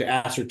just like to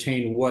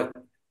ascertain what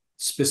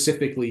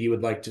specifically you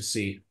would like to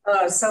see.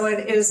 So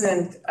it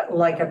isn't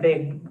like a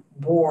big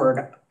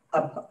board.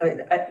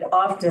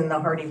 Often the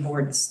hardy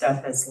board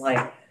stuff is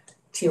like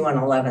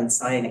 2-on-11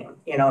 siding,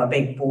 you know, a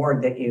big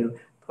board that you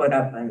put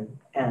up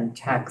and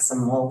tack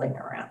some molding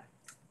around.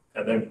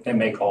 And they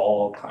make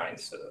all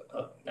kinds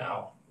of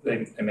now.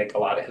 They make a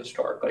lot of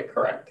historically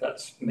correct.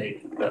 That's hardy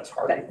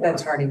board.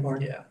 That's hardy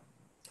board. Yeah.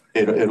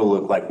 It'll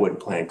look like wood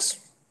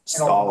planks,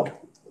 stalled,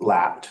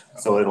 lapped,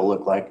 so it'll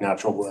look like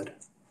natural wood.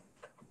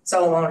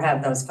 So it won't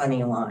have those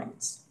funny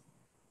lines.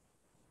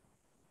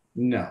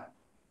 No.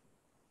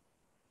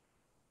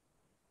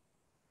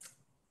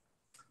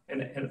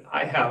 And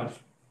I have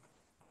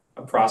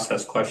a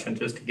process question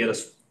just to get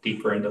us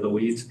deeper into the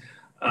weeds.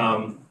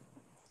 The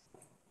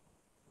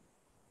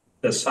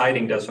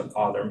siding doesn't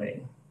bother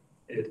me.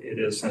 It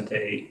isn't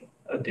a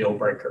deal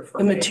breaker for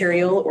The me.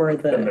 material or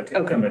the,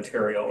 The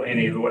material,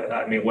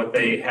 I mean, what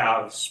they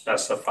have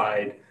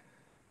specified,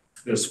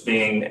 this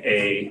being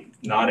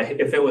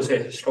if it was a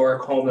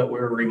historic home that we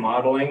were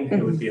remodeling,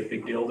 it would be a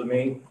big deal to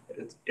me.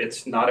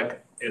 It's not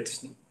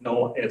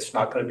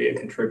gonna be a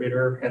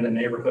contributor in the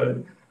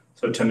neighborhood.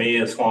 So to me,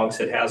 as long as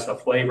it has a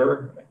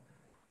flavor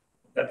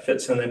that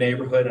fits in the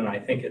neighborhood, and I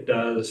think it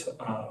does,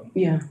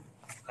 yeah.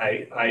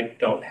 I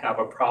don't have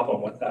a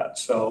problem with that,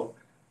 so.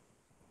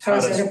 How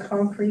is it a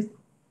concrete?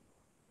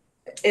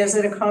 Is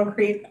it a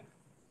concrete?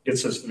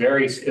 It's a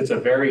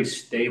very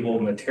stable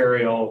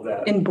material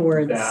that. In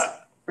boards,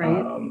 That,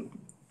 right?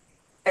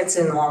 It's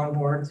in long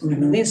boards. I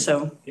believe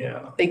so.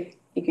 yeah,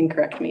 You can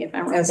correct me if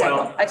I'm wrong. Is that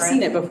Well, I've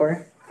seen it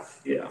before.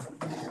 yeah.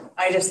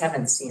 I just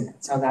haven't seen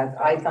it, so that,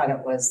 I thought it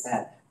was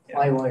that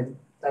plywood,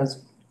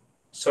 those.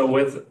 So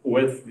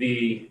with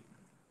the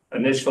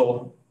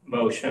initial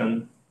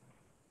motion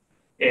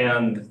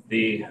and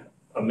the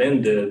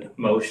amended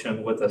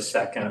motion with a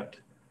second,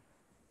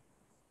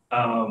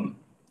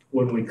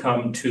 when we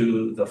come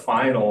to the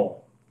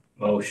final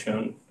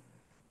motion,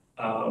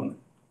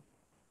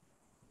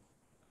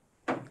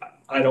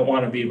 I don't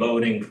want to be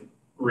voting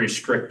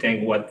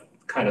restricting what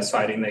kind of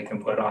siding they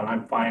can put on.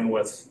 I'm fine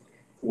with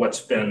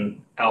what's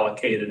been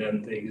allocated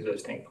in the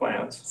existing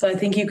plans. So I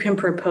think you can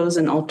propose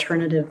an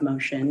alternative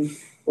motion,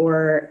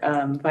 or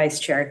Vice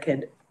Chair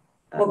could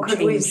Well, could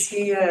we change.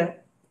 see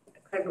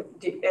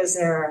is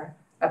there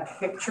a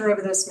picture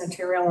of this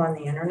material on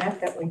the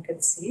internet that we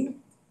could see?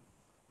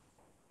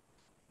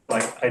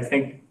 Like, I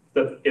think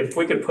that if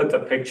we could put the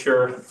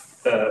picture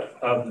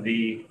of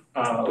the,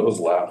 Those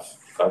laps,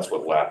 that's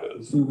what lap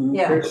is.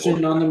 Yeah.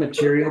 Christian, on the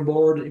material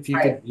board, if you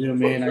Right. could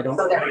zoom in, I don't.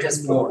 So they're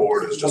just The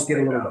board is Don't just get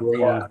a made little out of gray.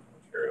 flat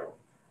material.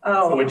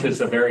 Oh, which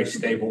is a very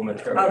stable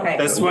material. Okay.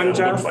 This It one, looks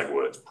Jeff? like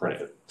wood, it's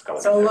printed. It's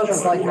got So it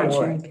looks texture like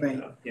wood. wood.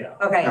 Right. Yeah.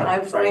 okay, Oh,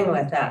 I'm fine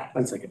with that.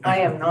 1 second. I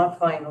am not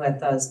fine with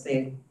those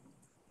big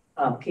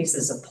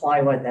pieces of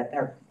plywood that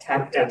they're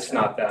tacked up. It's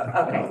not that.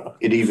 Okay.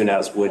 It even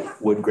has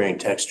wood grain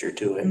texture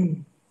to it.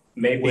 When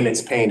Maybe,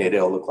 it's painted,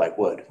 it'll look like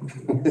wood.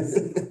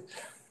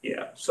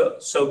 yeah, so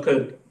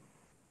could,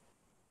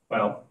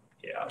 well,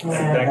 yeah,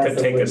 Yeah, that could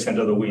that's a take wood us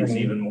into the weeds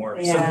grain. even more,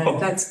 Yeah, so.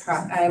 that's,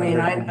 I mean,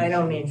 I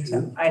don't mean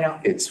to, I don't,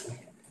 It's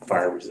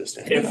fire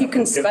resistant. If you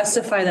can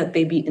specify that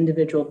they be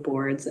individual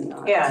boards and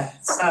not. yeah,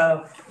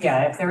 so,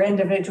 yeah, if they're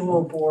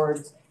individual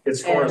boards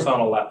It's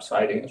horizontal lap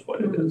siding is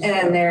what it is.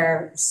 and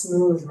they're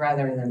smooth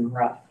rather than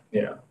rough.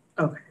 Yeah.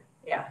 Okay.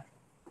 Yeah,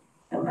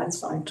 and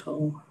that's fine.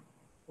 Total.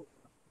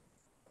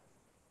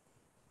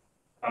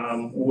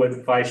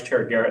 Would Vice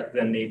Chair Garrett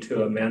then need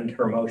to amend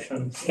her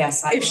motion?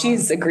 Yes, I If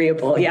she's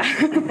agreeable, yeah.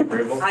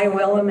 Agreeable? I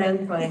will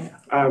amend my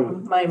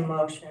Um,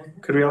 motion.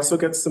 could we also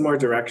get some more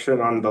direction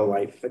on the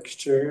light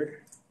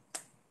fixture?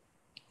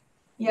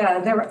 Yeah,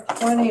 there are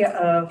plenty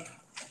of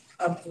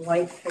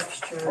light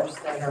fixtures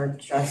that are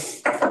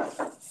just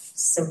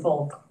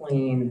simple,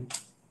 clean.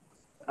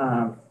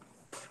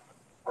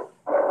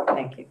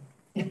 Thank you.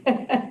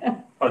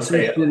 I'll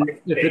say Christian,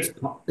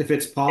 if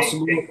it's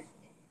possible,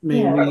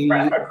 maybe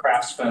a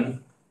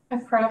craftsman A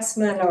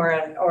Craftsman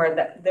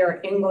they're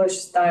English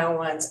style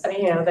ones. I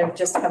mean, you know, they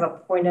just have a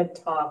pointed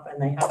top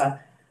and they have a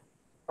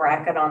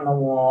bracket on the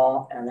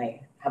wall and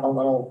they have a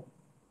little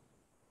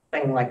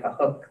thing like a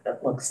hook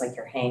that looks like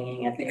you're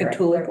hanging it Like there. a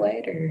tulip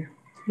light or?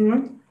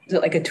 Is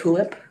it like a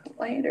tulip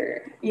light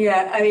or?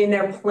 Yeah, I mean,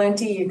 there are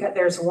plenty.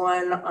 There's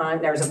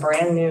a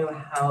brand new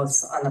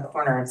house on the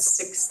corner of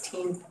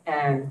 16th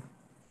and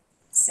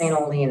St.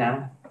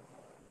 Helena.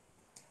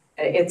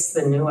 It's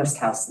the newest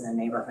house in the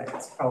neighborhood.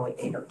 It's probably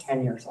 8 or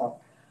 10 years old.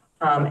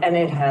 And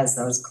it has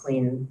those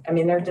clean, I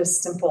mean, they're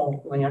just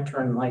simple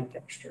lantern light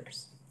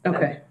fixtures.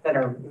 Okay. That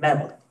are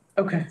metal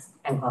Okay.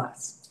 and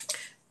glass.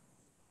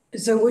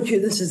 So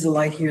this is the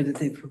light here that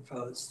they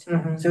proposed.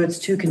 So it's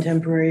too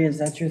contemporary, is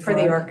that your For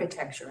thought? the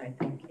architecture, I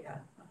think, yeah.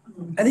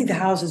 I think the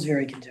house is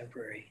very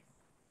contemporary.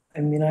 I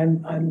mean,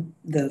 I'm,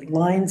 the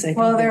lines, I think.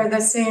 Well, they're the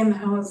same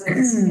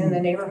houses in the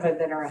neighborhood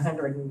that are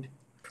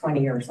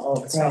 120 years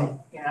old, Right.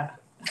 so, yeah.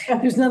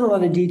 There's not a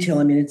lot of detail.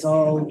 I mean, it's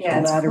all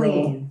Yeah, it's lateral.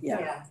 clean, Yeah.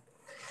 yeah.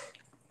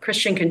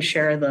 Christian can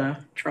share the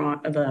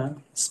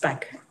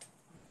spec.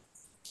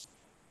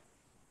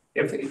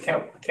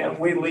 Can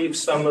we leave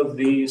some of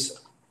these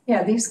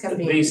Yeah, these can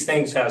be. these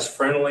things as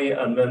friendly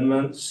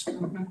amendments,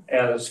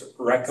 as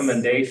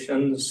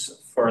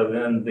recommendations for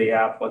then the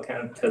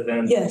applicant to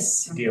then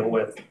Yes. deal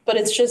with? But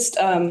it's just,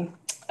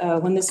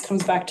 when this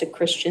comes back to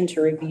Christian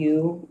to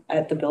review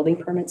at the building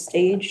permit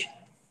stage,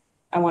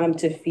 I want him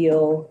to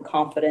feel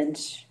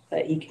confident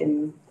that he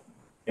can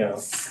Yeah.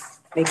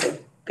 make a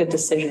good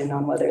decision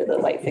on whether the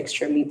light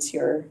fixture meets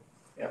your.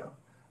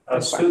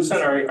 Susan,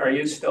 are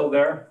you still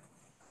there?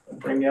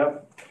 Bring you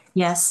up.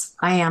 Yes,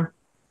 I am.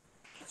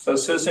 So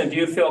Susan, do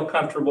you feel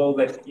comfortable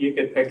that you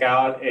could pick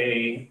out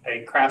a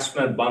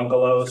Craftsman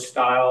bungalow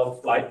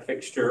style light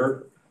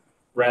fixture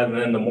rather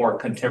than the more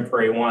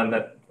contemporary one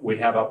that we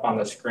have up on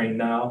the screen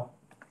now?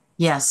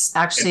 Yes,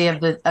 actually, of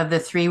the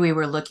three we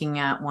were looking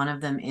at, one of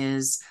them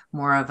is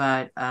more of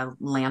a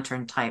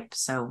lantern type,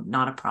 so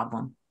not a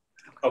problem.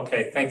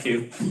 Okay, thank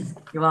you.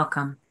 You're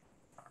welcome.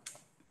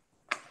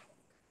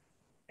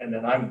 And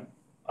then I'm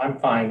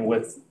fine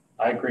with,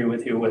 I agree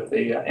with you with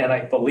the, and I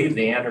believe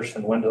the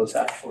Anderson windows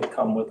actually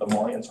come with the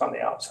mullions on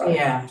the outside.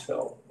 Yeah.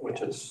 So,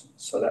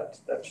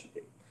 that should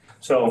be.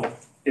 So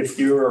if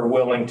you are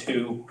willing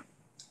to.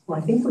 Well,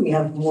 I think we've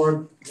had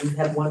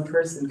one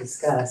person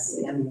discuss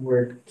and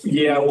we're.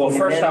 Yeah, well,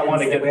 first I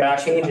want to get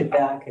back. Change it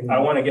back and. I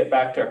want to get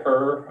back to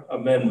her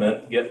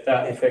amendment, get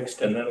that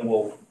fixed, and then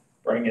we'll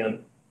bring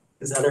in.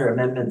 There's other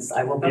amendments.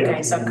 I will be.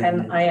 Okay, so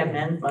can I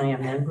amend my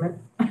amendment?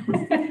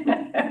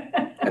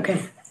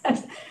 Okay.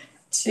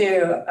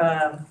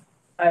 To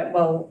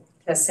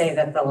say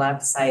that the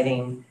left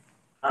siding,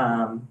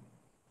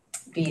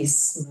 be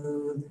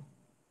smooth.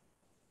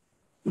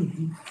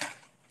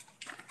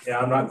 Yeah,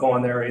 I'm not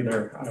going there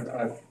either.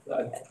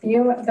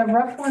 The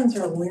rough ones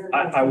are weird.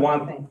 I'd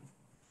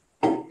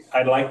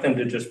like them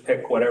to just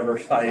pick whatever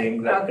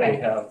siding that they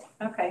Okay. have,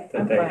 Okay.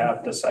 that they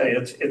have to say.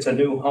 It's a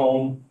new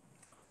home.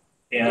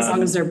 As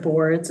long as they're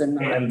boards and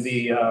not. And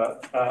the,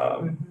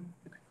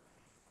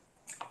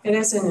 It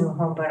is a new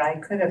home, but I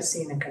could have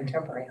seen a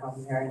contemporary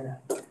home there in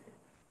the.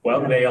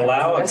 well, they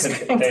allow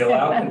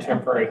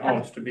contemporary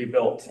homes to be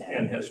built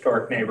in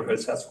historic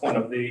neighborhoods. That's one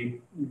of the,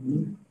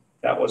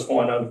 that was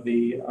one of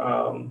the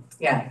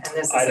Yeah, and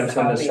this is a items in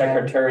the copy of-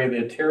 Secretary of the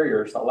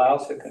Interior's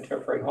allows a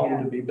contemporary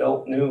home to be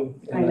built new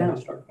I in the know.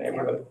 historic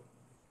neighborhood.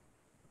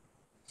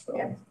 So.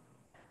 Yeah.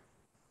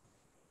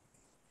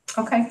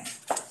 Okay.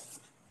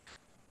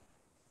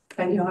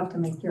 Then you'll have to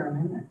make your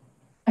amendment.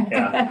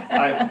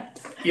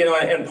 Yeah,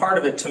 and part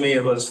of it to me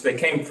was they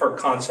came for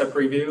concept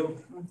review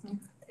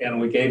and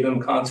we gave them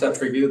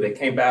concept review. They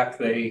came back,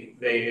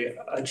 they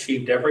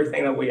achieved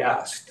everything that we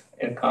asked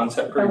in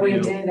concept But we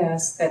review. did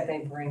ask that they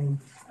bring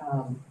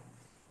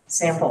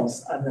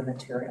samples of the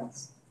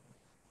materials.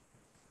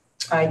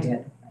 I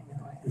did, I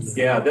know.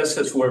 Yeah, this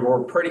is where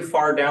we're pretty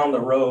far down the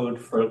road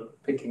for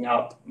picking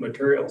out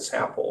material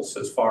samples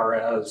as far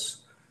as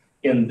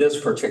in this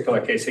particular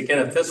case. Again,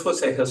 if this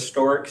was a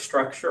historic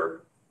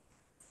structure,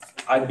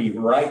 I'd be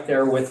right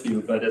there with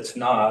you, but it's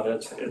not.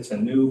 It's a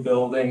new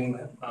building,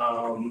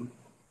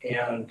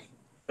 and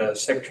the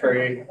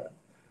Secretary of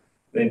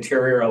the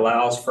Interior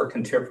allows for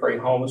contemporary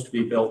homes to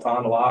be built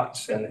on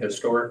lots in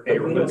historic But we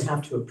neighborhoods. don't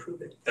have to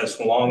approve it. As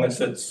long as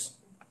it's,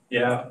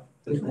 yeah.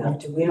 We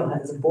don't,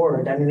 as a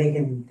board, I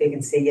mean, they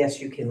can say, yes,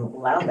 you can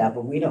allow that,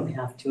 but we don't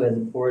have to, as a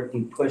board,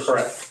 be pushed.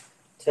 Correct.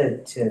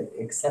 To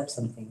accept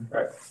something.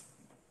 Right.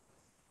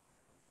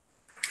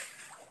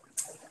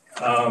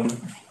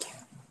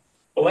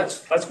 Well,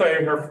 let's go ahead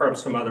and hear from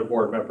some other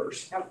board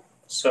members. Yep.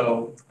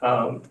 So,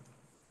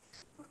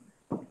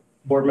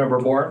 Board Member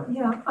Moore?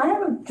 Yeah, I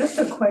have just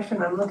a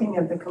question. I'm looking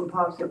at the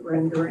composite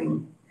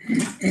rendering.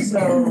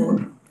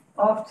 So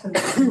off to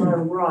my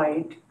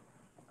right,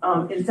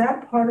 is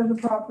that part of the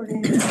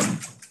property?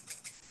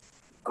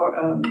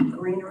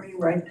 Greenery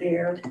right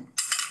there?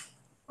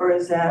 Or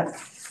is that?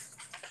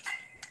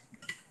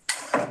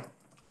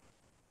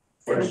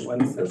 There's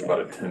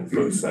about a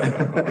 10-foot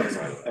setback on that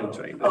side of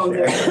the house. Oh,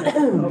 there,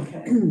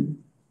 okay.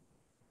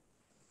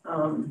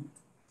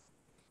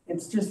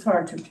 It's just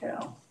hard to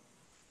tell.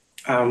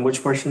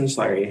 Which portion,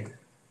 sorry?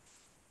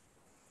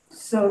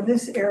 So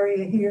this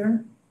area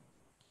here,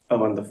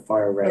 Oh, on the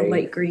far The right.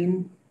 light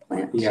green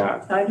plant.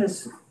 Yeah,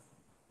 that's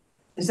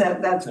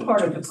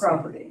part of the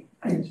property,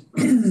 I'm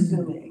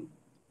assuming.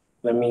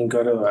 let me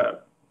go to a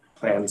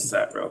plan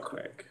set real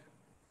quick.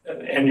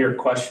 And your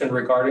question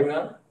regarding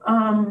that?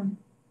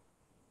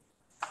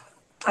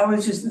 I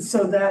was just,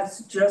 so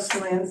that's just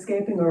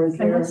landscaping or is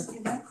there?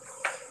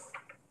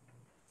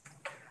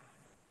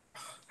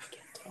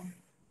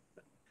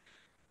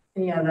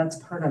 Yeah, that's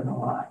part of the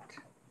lot.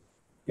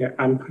 Yeah,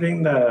 I'm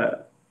putting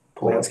the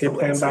landscape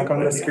plan back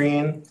on the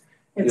screen.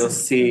 You'll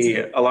see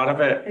a lot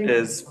of it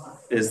is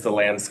the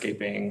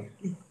landscaping.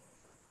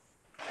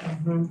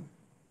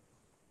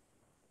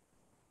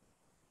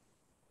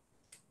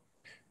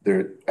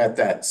 There, at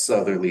that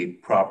southerly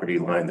property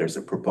line, there's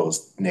a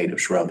proposed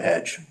native shrub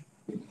hedge.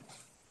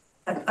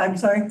 I'm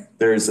sorry?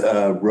 There's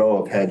a row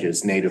of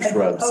hedges, native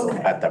shrubs Okay.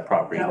 at that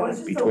property That was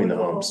line just between the a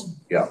little- homes.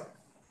 Yeah.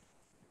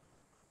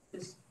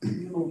 Just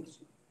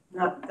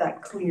not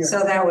that clear.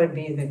 So that would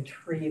be the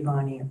tree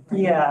Bonnie.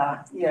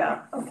 Yeah,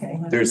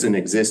 okay. There's an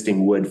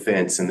existing wood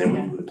fence and then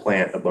we would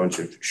plant a bunch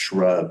of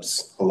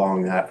shrubs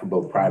along that for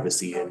both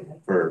privacy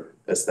and for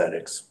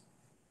aesthetics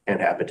and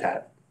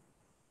habitat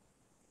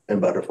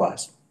and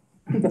butterflies.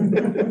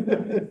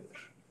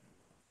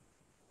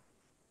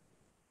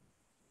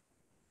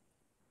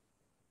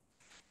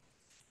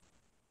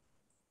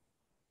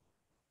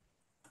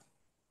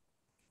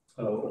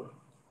 So,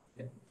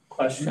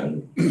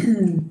 question?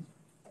 Move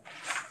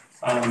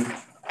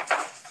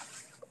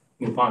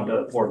on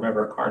to Board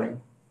Member Carney.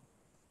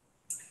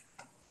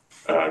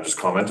 Just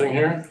commenting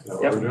here, is that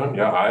what Yep. we're doing?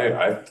 Yeah,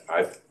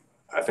 I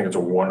think it's a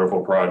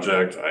wonderful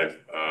project. I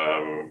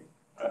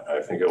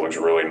think it looks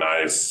really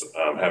nice.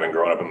 Having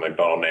grown up in the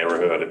McDonald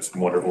neighborhood, it's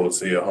wonderful to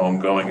see a home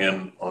going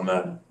in on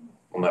that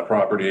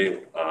property.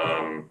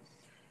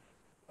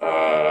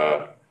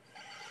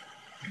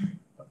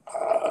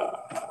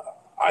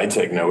 I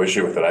take no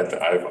issue with it.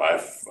 I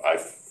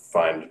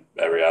find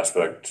every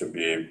aspect to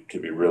be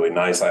really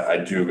nice. I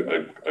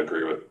do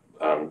agree with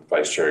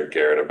Vice Chair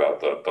Garrett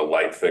about the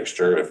light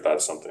fixture. If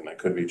that's something that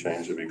could be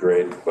changed, it'd be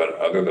great. But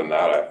other than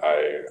that,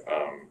 I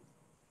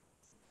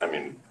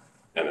mean,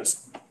 and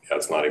it's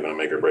not even a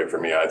make or break for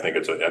me. I think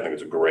it's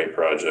a great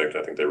project.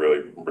 I think they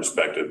really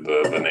respected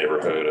the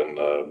neighborhood and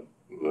the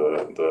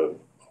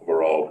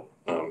overall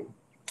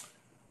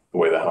the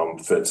way the home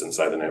fits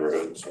inside the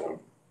neighborhood. So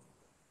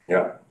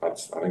yeah, I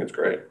think it's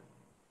great.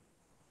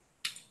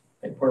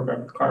 Thank Board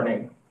Member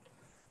Carney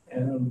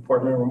and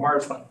Board Member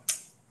Marsland.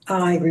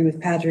 I agree with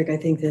Patrick. I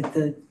think that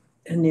the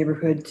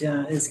neighborhood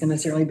is going to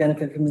certainly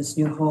benefit from this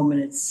new home, and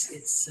it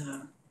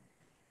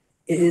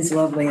is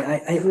lovely.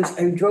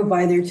 I drove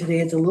by there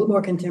today. It's a little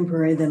more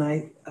contemporary than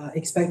I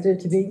expected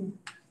it to be.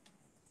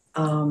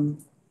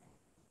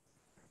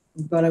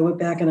 But I went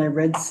back and I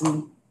read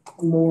some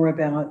more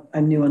about,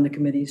 I'm new on the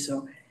committee,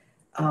 so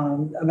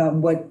about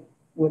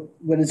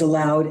what is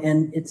allowed,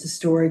 and its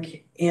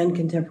historic and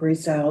contemporary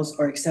styles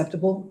are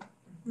acceptable.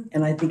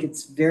 And I think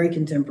it's very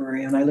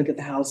contemporary. And I look at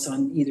the house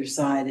on either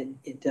side,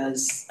 it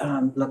does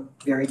look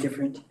very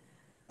different.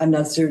 I'm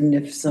not certain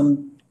if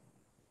some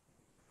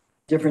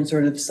different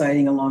sort of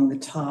siding along the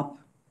top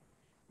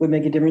would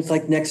make a difference.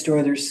 Like next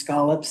door, there's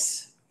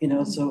scallops,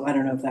 so I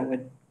don't know if that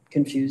would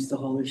confuse the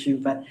whole issue,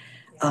 but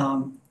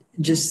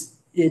just,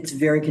 it's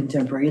very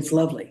contemporary. It's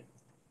lovely.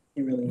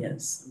 It really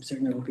is. I'm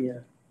certain it'll be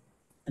a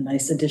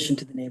nice addition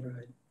to the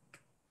neighborhood.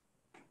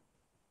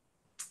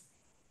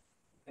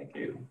 Thank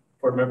you.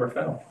 Board Member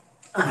Fennell.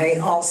 I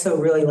also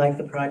really like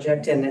the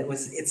project, and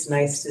it's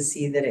nice to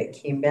see that it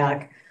came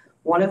back.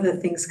 One of the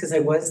things, because I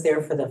was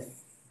there for the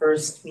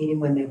first meeting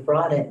when they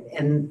brought it,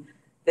 and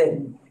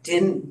that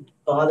didn't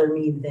bother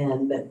me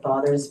then, but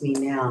bothers me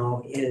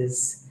now,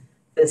 is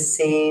the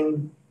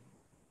same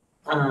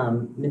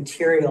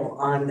material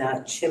on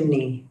that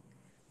chimney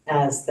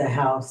as the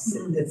house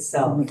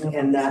itself,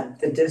 and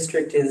that the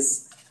district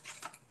is,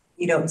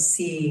 you don't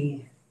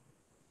see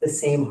the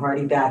same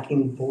hardy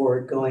backing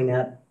board going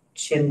up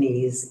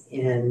chimneys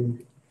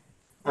in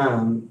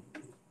the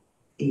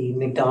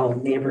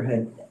McDonald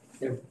neighborhood.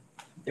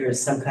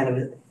 There's some kind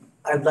of,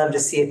 I'd love to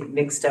see it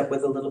mixed up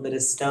with a little bit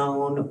of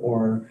stone,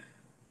 or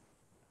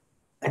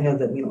I know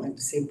that we don't like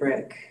to say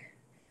brick.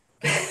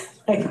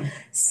 Like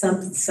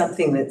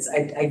something that's,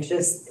 I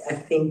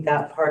think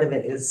that part of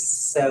it is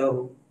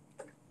so,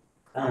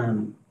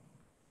 I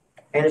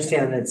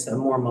understand that it's a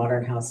more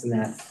modern house in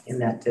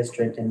that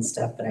district and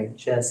stuff, but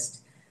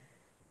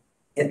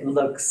it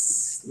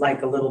looks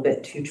like a little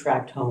bit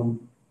two-tracked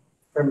home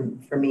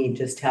for me,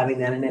 just having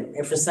that. And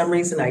if for some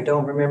reason, I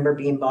don't remember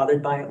being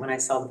bothered by it when I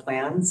saw the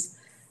plans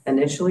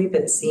initially,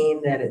 but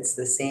seeing that it's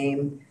the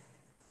same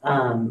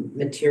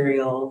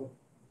material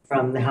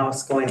from the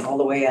house going all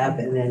the way up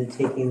and then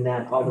taking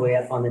that all the way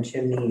up on the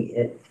chimney,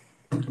 it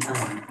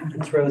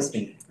throws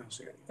me.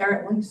 There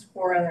are at least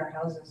 4 other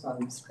houses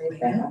on the street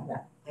that have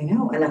that. I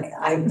know, and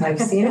I've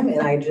seen them,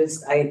 and I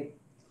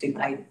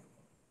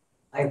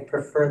I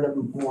prefer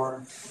them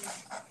more.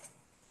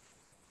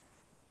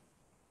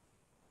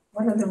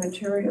 What other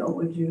material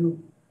would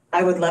you,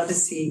 I would love to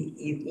see,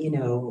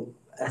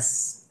 a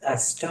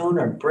stone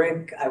or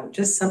brick,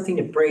 just something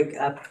to break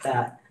up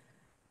to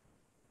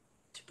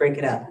break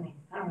it up.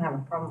 I don't have a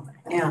problem with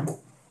it. Yeah.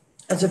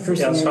 That's the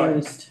first Yeah, thing I sorry.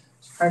 noticed.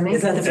 Pardon me?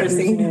 Is that the first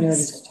thing you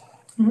noticed?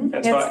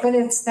 That's why, But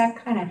it's that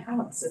kind of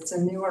house. It's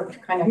a newer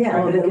kind of. Yeah,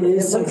 house. but it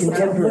is so looks-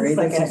 contemporary, looks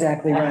like that's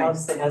exactly a right.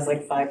 house that has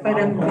like 5 But it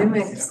modern homes.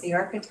 mimics, the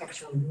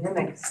architecture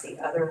mimics the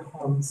other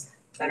homes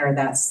that are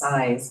that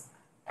size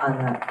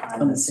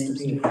on the same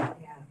street. Yeah.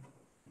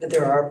 But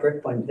there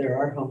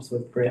are homes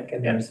with brick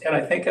and and, there's. and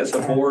I think as a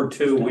board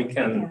too, we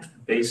can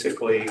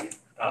basically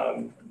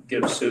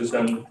give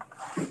Susan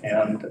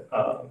and,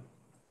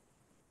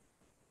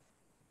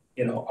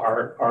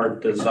 our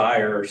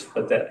desires,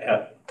 but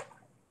that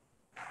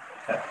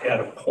at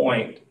a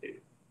point,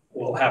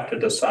 we'll have to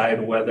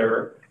decide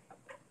whether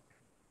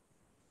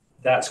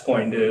that's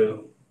going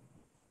to,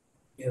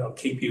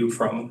 keep you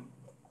from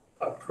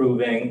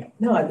approving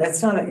No,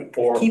 that's not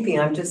or. keeping,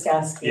 I'm just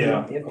asking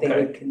Yeah, if they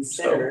okay. would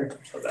consider,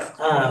 So that,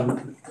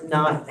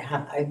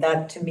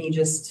 that to me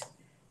just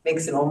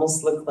makes it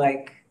almost look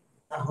like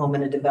a home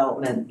in a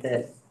development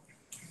that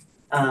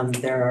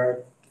there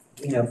are,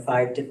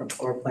 5 different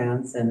floor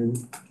plans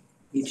and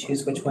you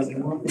choose which one you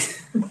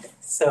want.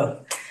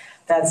 So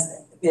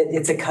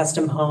it's a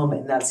custom home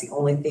and that's the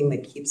only thing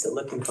that keeps it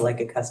looking for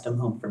like a custom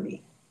home for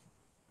me.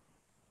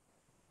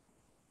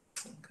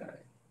 okay.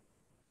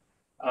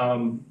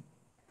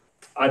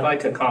 I'd like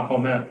to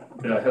compliment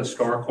the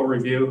historical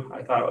review.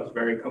 I thought it was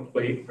very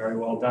complete, very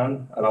well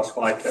done. I'd also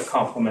like to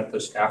compliment the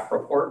staff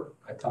report.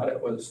 I thought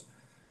it was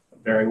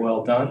very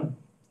well done.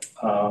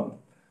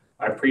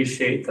 I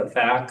appreciate the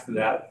fact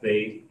that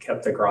they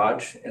kept the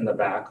garage in the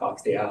back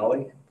off the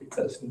alley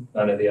because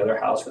none of the other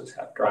houses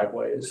have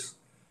driveways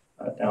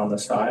down the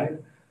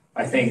side.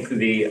 I think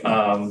the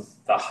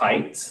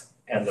height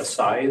and the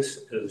size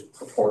is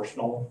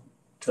proportional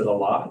to the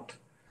lot.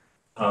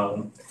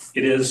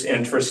 It is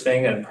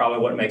interesting, and probably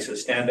what makes it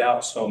stand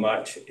out so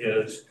much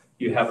is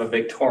you have a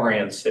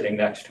Victorian sitting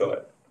next to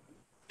it.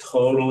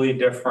 Totally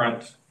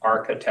different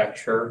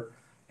architecture,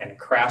 and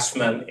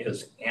Craftsman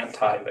is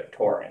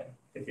anti-Victorian.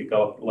 If you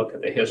go look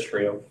at the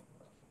history of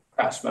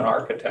Craftsman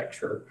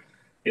architecture,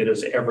 it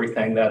is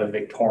everything that a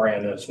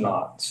Victorian is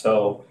not.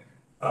 So,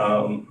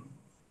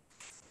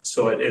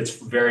 it's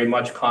very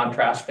much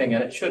contrasting,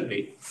 and it should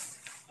be.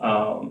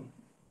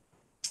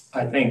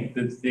 I think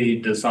that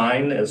the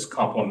design is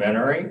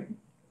complementary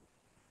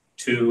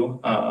to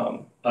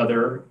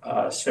other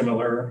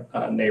similar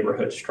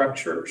neighborhood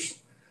structures.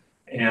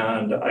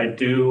 And I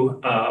do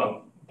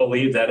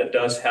believe that it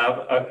does have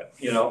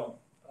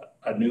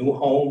a new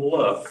home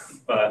look,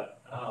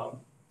 but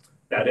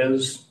that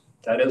is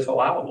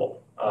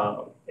allowable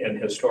in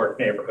historic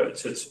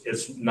neighborhoods.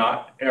 It's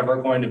not ever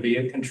going to be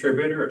a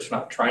contributor. It's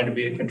not trying to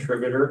be a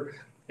contributor.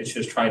 It's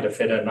just trying to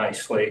fit in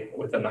nicely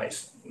with a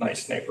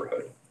nice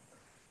neighborhood.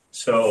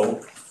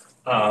 So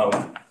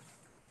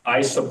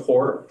I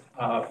support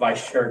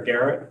Vice Chair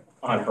Garrett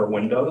on her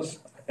windows.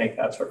 I think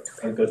that's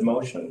a good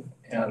motion.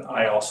 And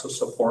I also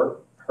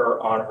support her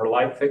on her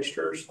light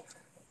fixtures.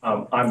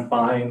 I'm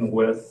fine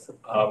with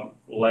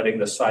letting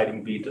the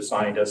siding be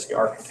designed as the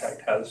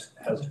architect has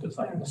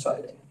designed the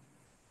siding.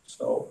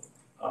 So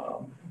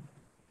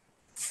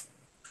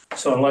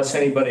unless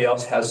anybody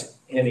else has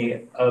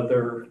any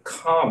other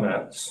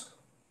comments,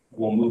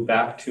 we'll move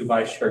back to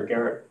Vice Chair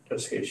Garrett to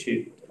see if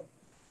she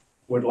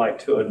would like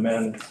to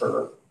amend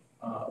her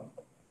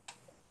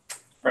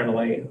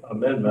friendly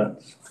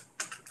amendments,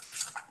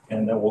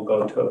 and then we'll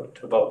go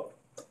to vote.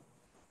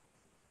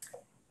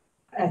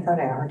 I thought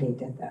I already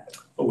did that.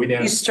 But we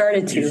didn't. You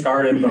started to. You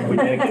started, but we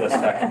didn't get a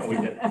second. We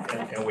didn't,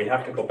 and we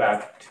have to go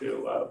back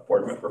to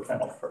Board Member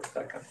Fennell for a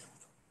second.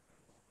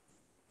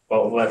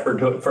 Well, let her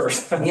do it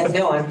first. Yeah,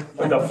 no, I'm.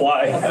 The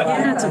fly.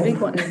 Yeah, it's a big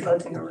one.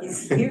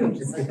 He's huge.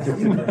 It's like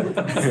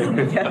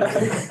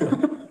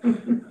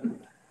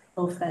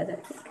Full fed.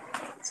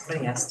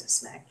 Somebody has to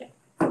smack it.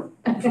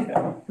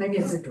 Maybe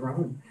it's a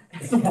drone.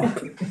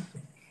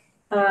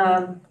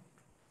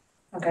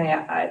 Okay,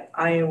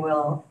 I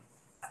will,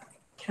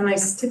 can I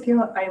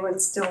stipulate, I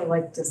would still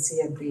like to see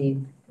it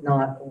be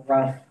not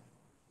rough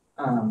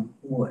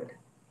wood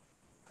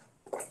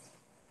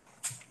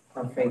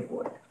or fake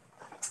wood.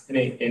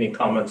 Any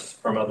comments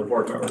from other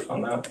board members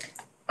on that?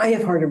 I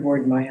have harder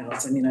board in my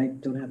house. I mean, I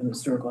don't have an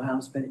historical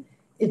house, but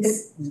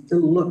it's the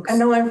looks. I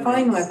know I'm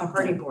fine with a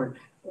hardy board.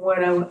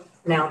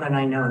 Now that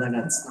I know that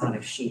it's not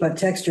a sheet. But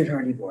textured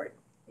hardy board,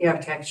 You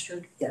have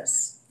textured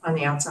yes, on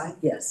the outside?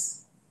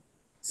 yes.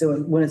 So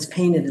when it's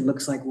painted, it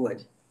looks like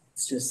wood.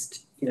 It's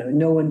just,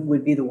 no one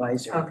would be the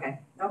wiser. Okay.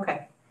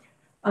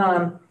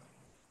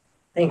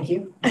 Thank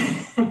you.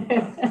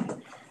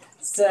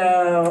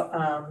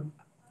 So,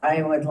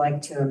 I would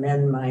like to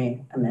amend my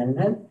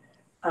amendment.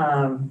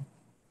 I'm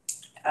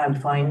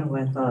fine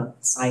with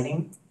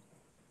siding.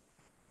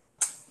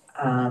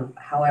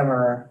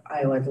 However,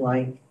 I would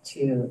like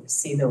to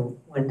see the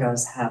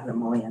windows have the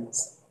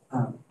mullions.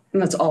 And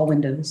that's all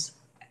windows.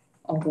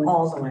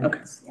 all the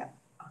windows, yeah.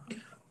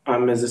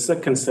 Is this a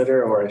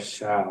consider or a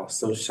shall?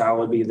 So shall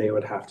would be they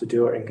would have to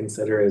do it, and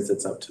consider is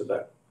it's up to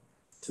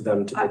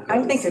them to propose.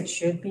 I think it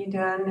should be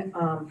done.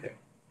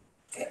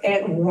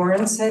 It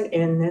warrants it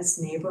in this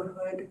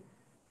neighborhood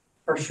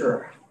for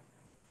sure.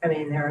 I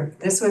mean,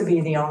 this would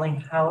be the only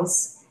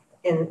house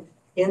in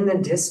the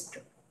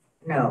district.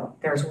 No,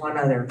 there's one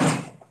other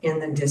in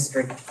the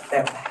district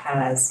that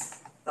has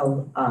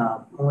the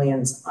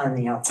mullions on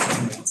the outside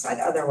and the inside.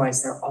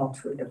 Otherwise, they're all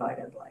true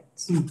divided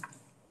lights.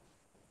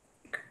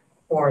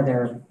 Or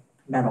they're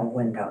metal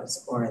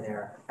windows, or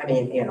they're, I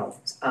mean, you know,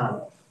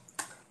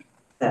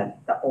 the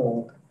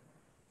old,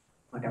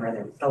 whatever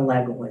they're, the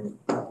lead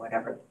or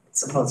whatever,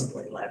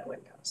 supposedly lead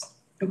windows.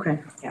 Okay.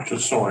 Yeah.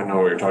 Just so I know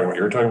what you're talking about,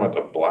 you're talking about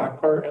the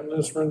black part in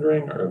this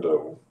rendering or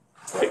the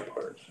white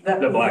part?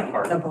 The black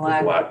part. The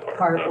black Black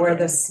part where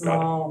okay, the got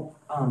small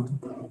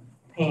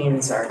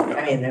panes are,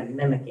 I mean, they're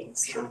mimicking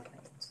small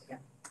panes, yeah.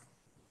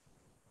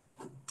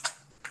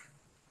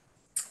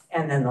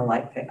 And then the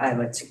light, I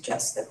would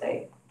suggest that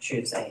they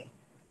choose a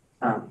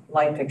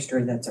light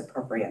fixture that's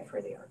appropriate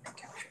for the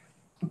architecture.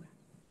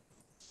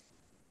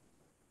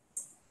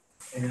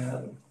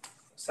 And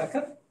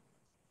second?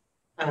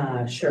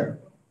 Sure,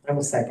 I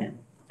will second.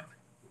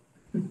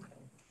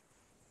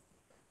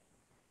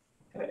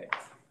 Okay,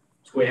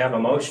 so we have a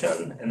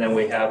motion and then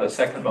we have a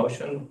second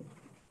motion.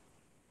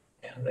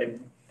 And they,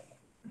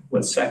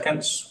 with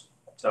seconds,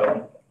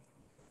 so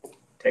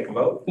take a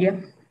vote. Yeah.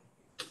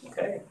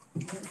 Okay.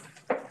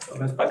 So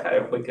Ms. Buckeye,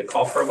 if we could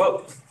call for a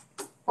vote.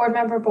 Board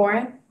Member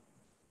Boren,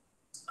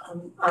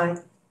 Aye.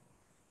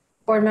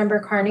 Board Member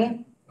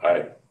Carney,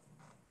 Aye.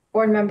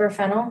 Board Member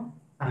Fennel,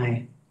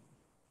 Aye.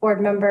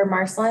 Board Member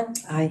Marsland,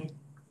 Aye.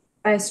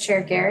 Vice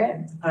Chair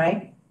Garrett,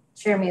 Aye.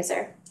 Chair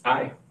Muser.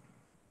 Aye.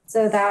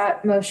 So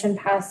that motion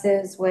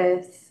passes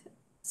with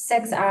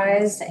 6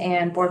 ayes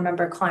and Board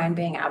Member Klein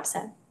being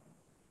absent.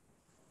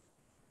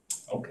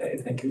 Okay,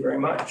 thank you very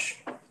much.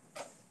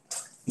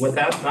 With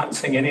that, not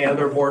seeing any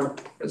other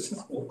board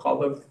business, we'll call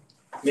the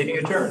meeting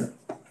adjourned.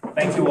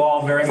 Thank you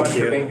all very much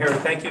for being here.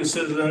 Thank you,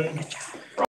 Susan.